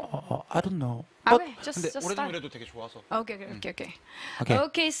 I don't know. Okay, just 근데 start. 오래된 노래도 되게 좋아서. Okay. Okay.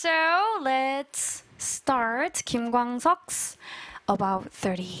 Okay, so let's start Kwang-Seok's About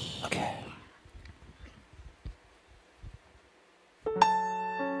 30. Okay.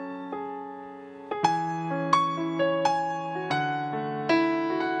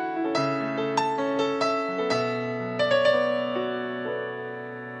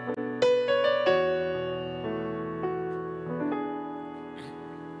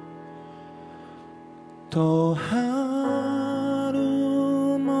 또 하루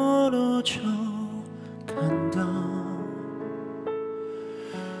멀어져 간다.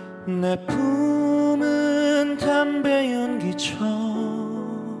 내 품은 담배 연기처럼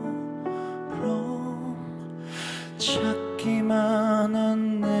찾기만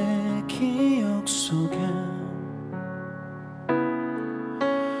한 내 기억 속에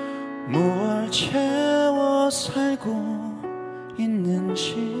무얼 채워 살고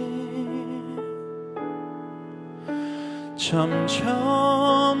있는지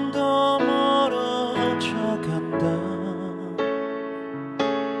점점 더 멀어져 간다.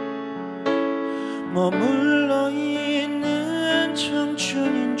 머물러 있는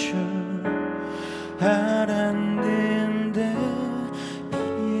청춘인 줄 알았는데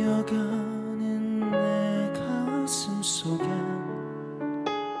피어가는 내 가슴 속엔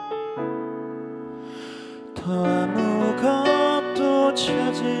더 아무것도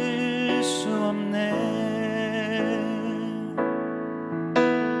찾을 수 없네.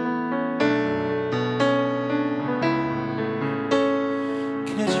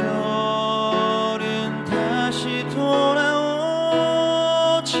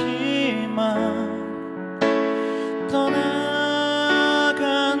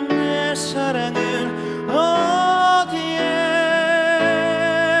 떠나간 내 사랑은 어디에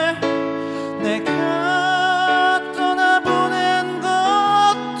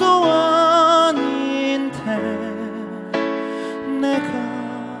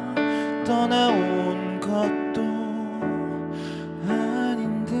떠나온 것도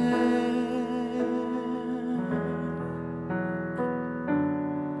아닌데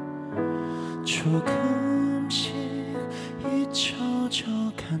조금씩 잊혀져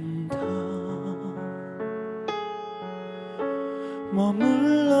간다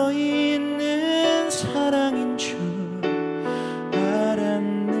머물러 있는 사랑인 줄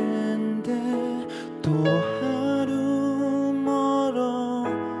알았는데 또 하루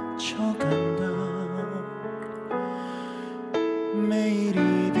멀어져 간다 매일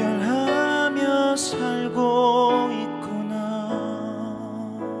이별하며 살고 있구나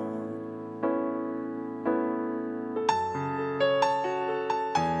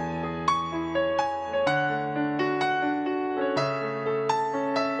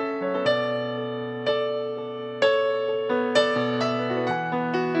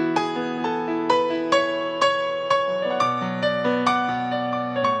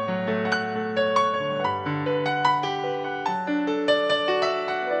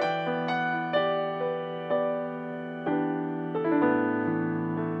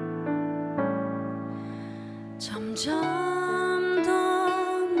점점 더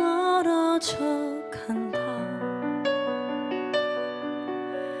멀어져 간다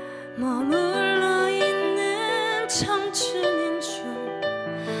머물러 있는 청춘인 줄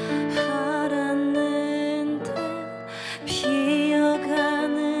알았는데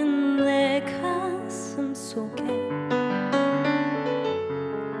비어가는 내 가슴 속에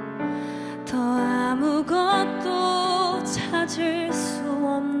더 아무것도 찾을 수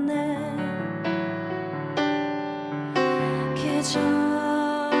없네 계절은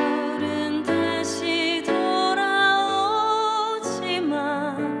다시 돌아오지만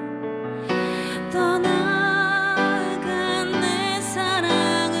떠나간 내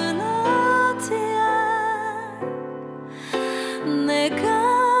사랑은 어디야 내가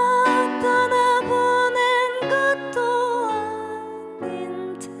떠나보낸 것도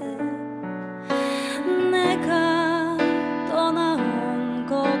아닌데 내가 떠나온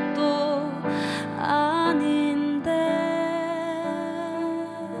것도 아닌데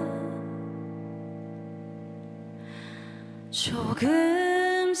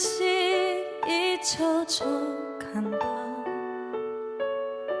조금씩 잊혀져 간다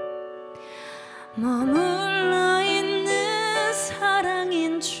머물러 있는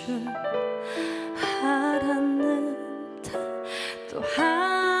사랑인 줄 알았는데 또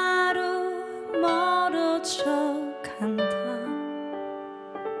하루 멀어져 간다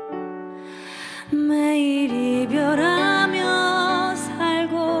매일 이별하며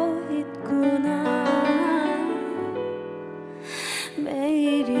살고 있구나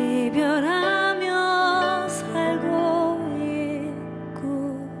매일 이별하며 살고 있구나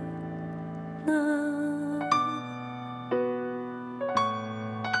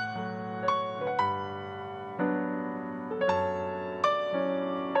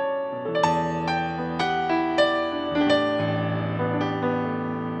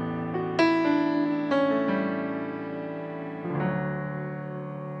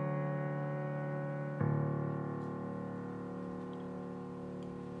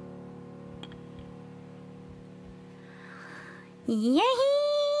Yay!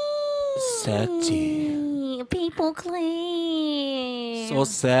 Sexy. People claim. So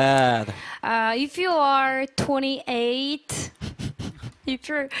sad If you are 28, if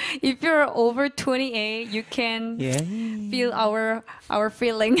you're over 28, you can yeah. feel our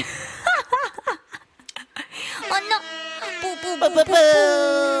feeling. Oh no! Boo boo boo boo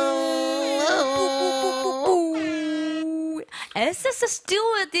boo! SSS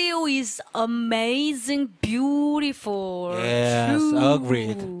studio is amazing, beautiful. Yes, true.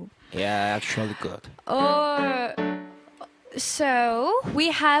 agreed. Yeah, actually good. So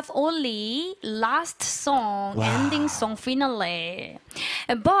we have only last song, Wow. ending song finale.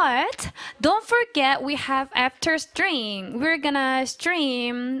 But don't forget we have after stream. We're gonna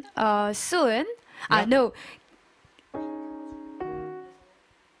stream soon. Yeah. No.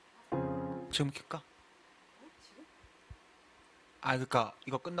 지금 킬까? 아 그러니까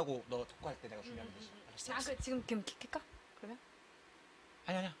이거 끝나고 너 토크할 때 내가 준비하면 되지. 알았어. 지금 킬까? 그러면?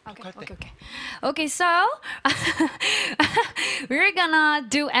 아니야. 토크할 때. Okay, so we're gonna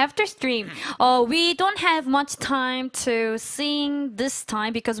do after stream. We don't have much time to sing this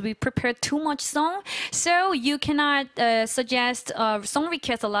time because we prepared too much song. So you cannot suggest song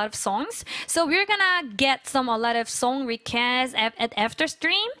request a lot of songs. So we're gonna get a lot of song requests at after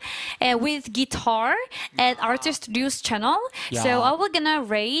stream with guitar at ArtistRyu's channel. Yeah. So I will gonna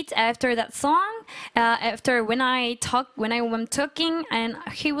rate after that song after when I'm talking and then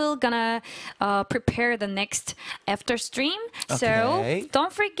he will gonna prepare the next after stream. So Okay.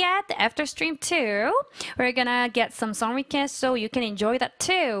 don't forget the after stream too. We're gonna get some song requests so you can enjoy that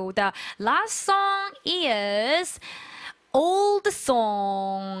too. The last song is Old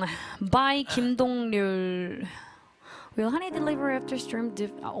Song by Kim Dong-ryul. Will Honey deliver after stream?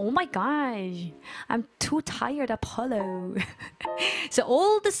 Oh my gosh, I'm too tired, Apollo. So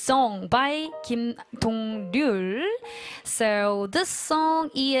Old Song by Kim Dong-ryul. So this song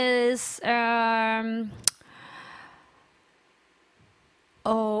is the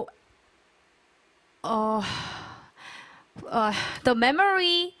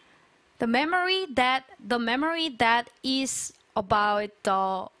memory that is about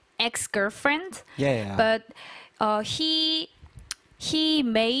the ex-girlfriend. Yeah. But he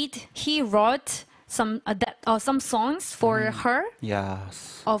wrote some songs for her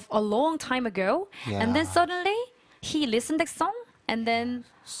Yes. of a long time ago, and then Yeah. suddenly he listened that song and then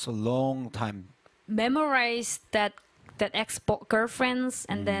So long time. memorized that ex-girlfriends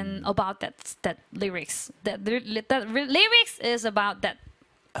and then about that lyrics. That lyrics is about that.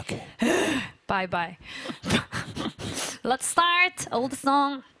 Okay. Bye. Let's start Old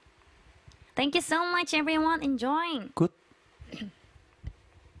Song. Thank you so much, everyone. Enjoying. Good.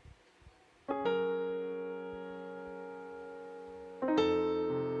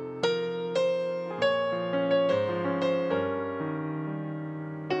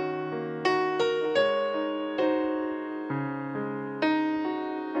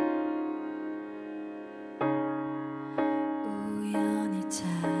 우연히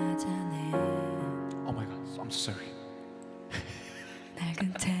찾아내 Oh my god, I'm so sorry.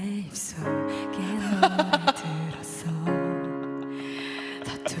 낡은 테이프 속에 너를 들었어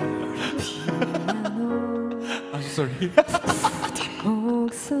서투른 피아노 I'm so sorry.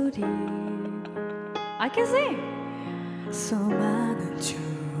 목소리 I can sing. 수많은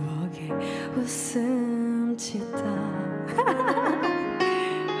추억에 웃음 짓다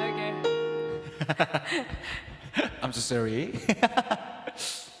Okay. I'm so sorry.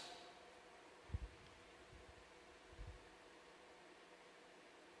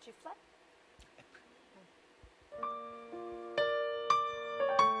 G flat.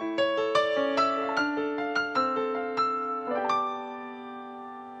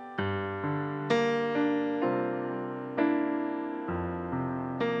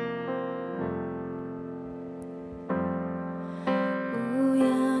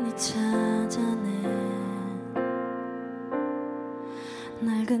 우연히 찾아낸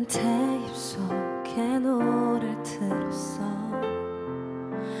낡은 테이프 속에 노래를 들었어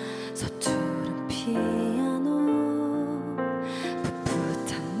서투른 피아노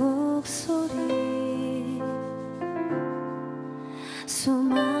풋풋한 목소리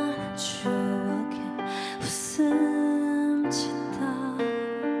수많은 추억에 웃음 짓다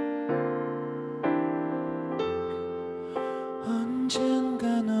언젠가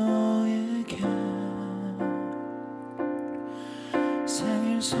너에게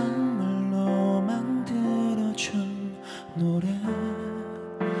생일 선물로 만들어준 노래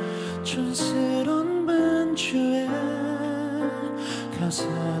촌스러운 반주에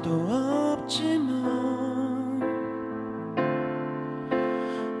가사도 없지만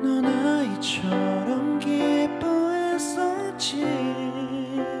넌 아이처럼 기뻐했었지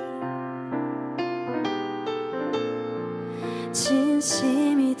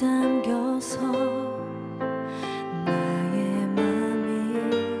진심이 담겨서 나의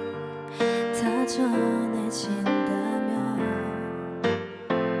맘이 다 전해진다면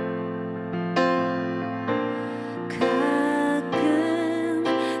가끔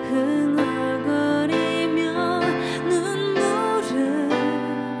흥얼거리며 눈물을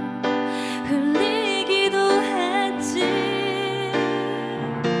흘리기도 했지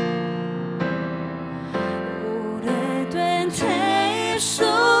오래된 테이프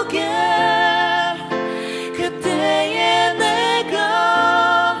속에 그때의 내가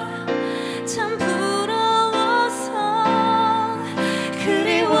참 부러워서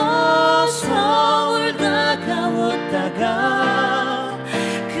그리워서 울다가 웃다가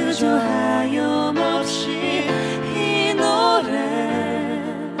그저 하염없이 이 노래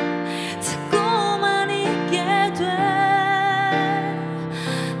듣고만 있게 돼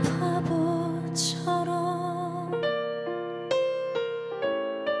바보처럼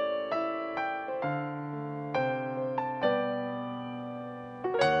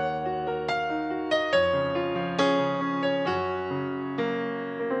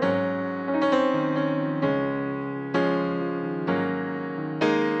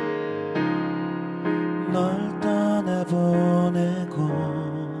널 떠나보내고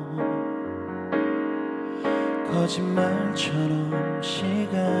거짓말처럼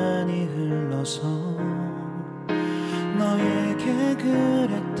시간이 흘러서 너에게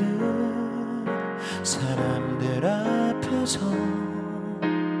그랬듯 사람들 앞에서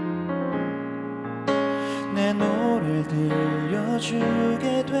내 노래를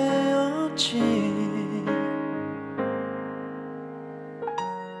들려주게 되었지.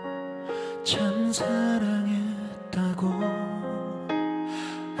 참 사랑했다고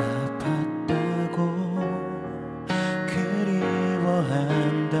아팠다고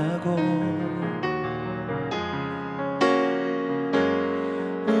그리워한다고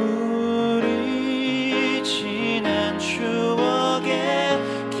우리 지난 추억에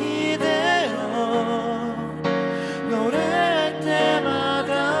기대어 노래할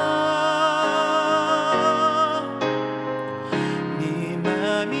때마다 네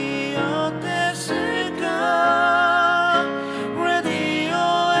맘이 어땠을까.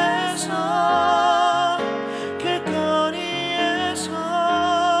 라디오에서 길거리에서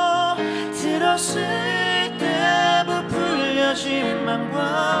들었을 때 부풀려진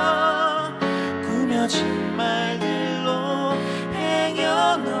맘과 꾸며진 말들로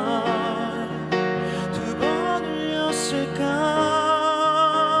행여 널 두 번 울렸을까.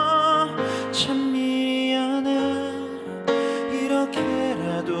 참 미안해.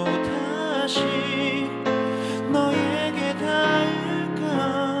 이렇게라도 다시 너에게 닿을까.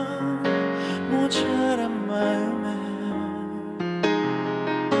 모자란 마음에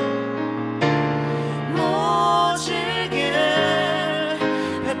모질게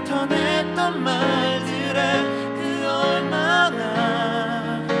뱉어냈던 말들에 그 얼마나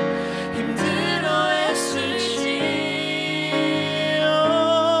힘들어했을지.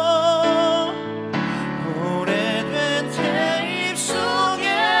 오래된 테이프 속에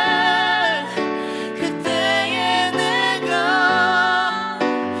그때의 내가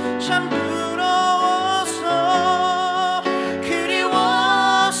참 부러워서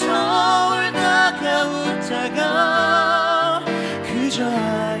그리워서 울다가 웃다가 그저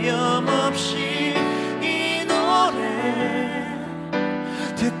하염없이 이 노래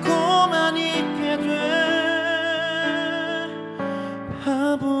듣고만 있게 돼.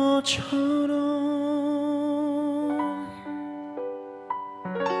 바보처럼.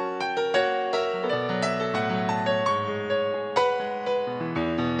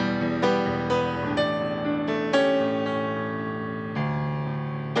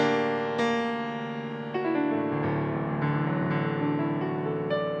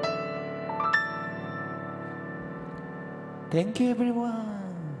 Thank you, everyone.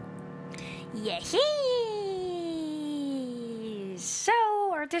 Yay! So,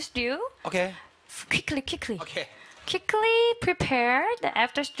 ArtistRyu, 오케이. quickly. 오케이. Quickly prepare the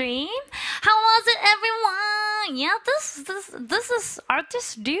after stream. How was it, everyone? Yeah, this is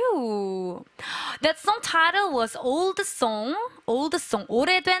ArtistRyu. That song title was Old Song,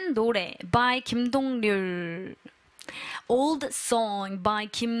 오래된 노래 by 김동률. Old Song by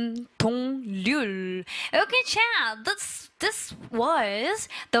Kim Dong-ryul. Okay, chat. This was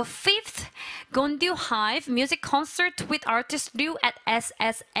the 5th GonduHive music concert with ArtistRyu at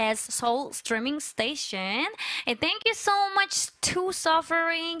SSS Seoul streaming station. And thank you so much to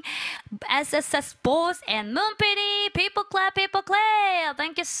Suffering, SSS Boss, and Moonpity. People clap, people clap.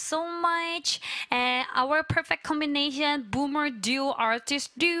 Thank you so much. And our perfect combination, Boomer Duo,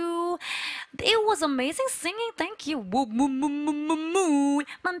 ArtistRyu. It was amazing singing. Thank you. Woo, moo, moo, moo, moo, moo.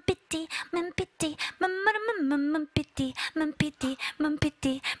 Moonpity, Moonpity, Moonpity, Moonpity,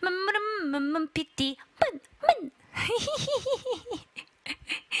 Moonpity, Moonpity, Moon.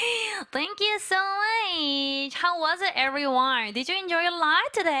 Thank you so much. How was it, everyone? Did you enjoy your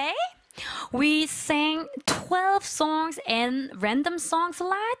live today? We sang 12 songs and random songs a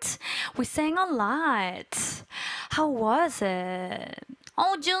lot. We sang a lot. How was it?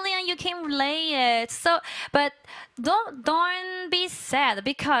 Oh, Julian, you can relay it. So, but don't be sad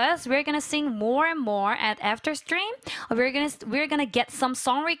because we're gonna sing more and more at after stream. We're gonna get some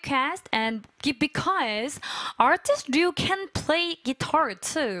song requests and because ArtistRyu can play guitar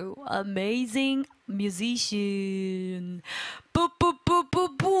too. Amazing musician. Boo boo boo boo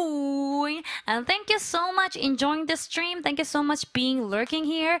boo. And thank you so much enjoying the stream. Thank you so much being lurking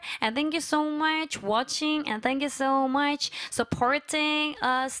here. And thank you so much watching. And thank you so much supporting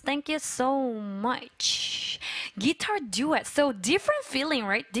us. Thank you so much. Guitar duet. So different feeling,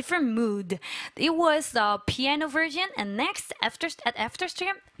 right? Different mood. It was the piano version and next after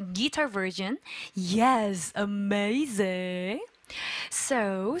stream guitar version. Yes, amazing.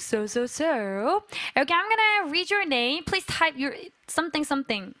 So. Okay, I'm gonna read your name. Please type your something.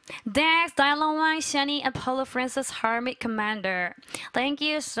 Dex, Dialong, Shani, Apollo, Francis, Hermit, Commander. Thank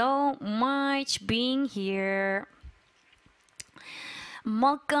you so much being here.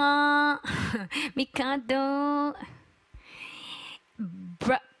 Mocha, Mikado,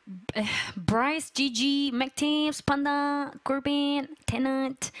 Bryce, Gigi, McTames, Panda, Corbin,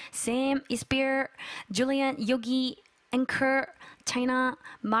 Tenant, Sam, Isbeer, Julian, Yogi, Anchor, China,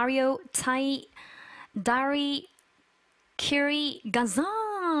 Mario, Tai, Dari, Kiri, Gazan,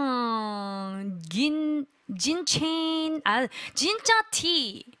 Jinchain, Jincha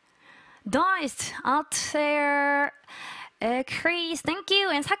T, Dice, Altair, Chris, thank you,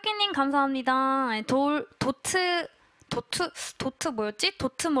 and 사키님 감사합니다. And 도트 뭐였지?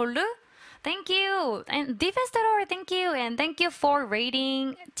 도트몰르? Thank you. And Defense Terror, thank you. And thank you for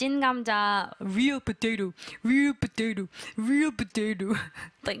rating 찐감자 real potato, real potato, real potato.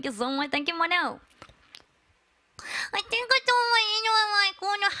 Thank you so much. Thank you, Mono. I think I don't want anyone like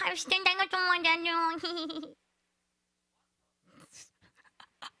GonduHive stand. I don't want that.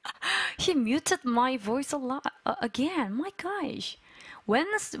 He muted my voice a lot again. My gosh. When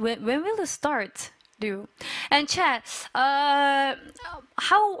will it start? Do and chat. How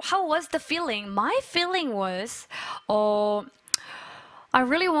was the feeling? My feeling was, I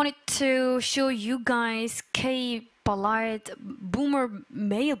really wanted to show you guys K-Ballad, Boomer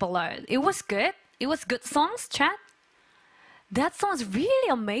Male Ballad. It was good. It was good songs, chat. That song's really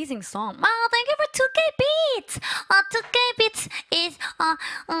amazing song. Oh, thank you for 2K beats. 2K beats is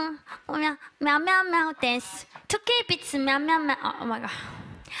meow meow meow dance. 2K beats meow meow meow. Oh my god.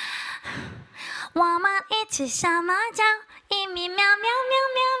 我们一起小猫叫，一米喵喵喵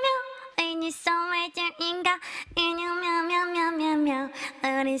喵喵，为你送回件应该，一扭喵喵喵喵喵，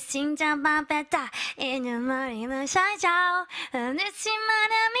和你心脏宝贝大，一扭魔力的小脚，和你亲爱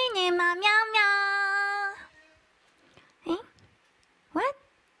的迷你猫喵喵。诶 ，what？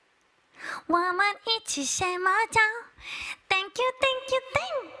 我们一起睡猫觉。Thank you, thank you,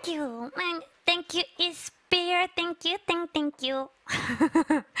 thank you. Thank you is beer. Thank you, thank you.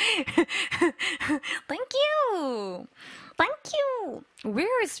 Thank you. Thank you.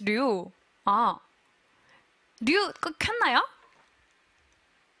 Where is Ryu? 아, Ryu 켰나요?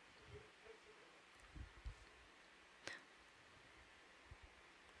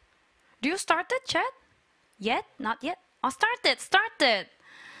 Ryu started chat? Yet? Not yet. Oh, started.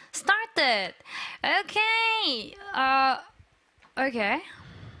 Okay. Okay.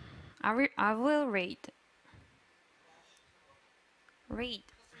 I will read. Read.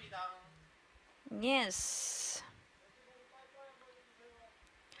 Yes.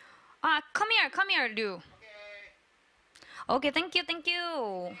 Come here, Ryu. Okay, thank you.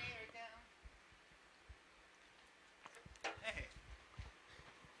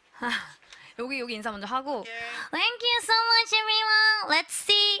 여기 인사 먼저 하고. Thank you so much, everyone.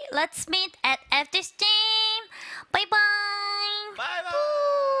 Let's meet at after stream. Bye bye. Bye bye.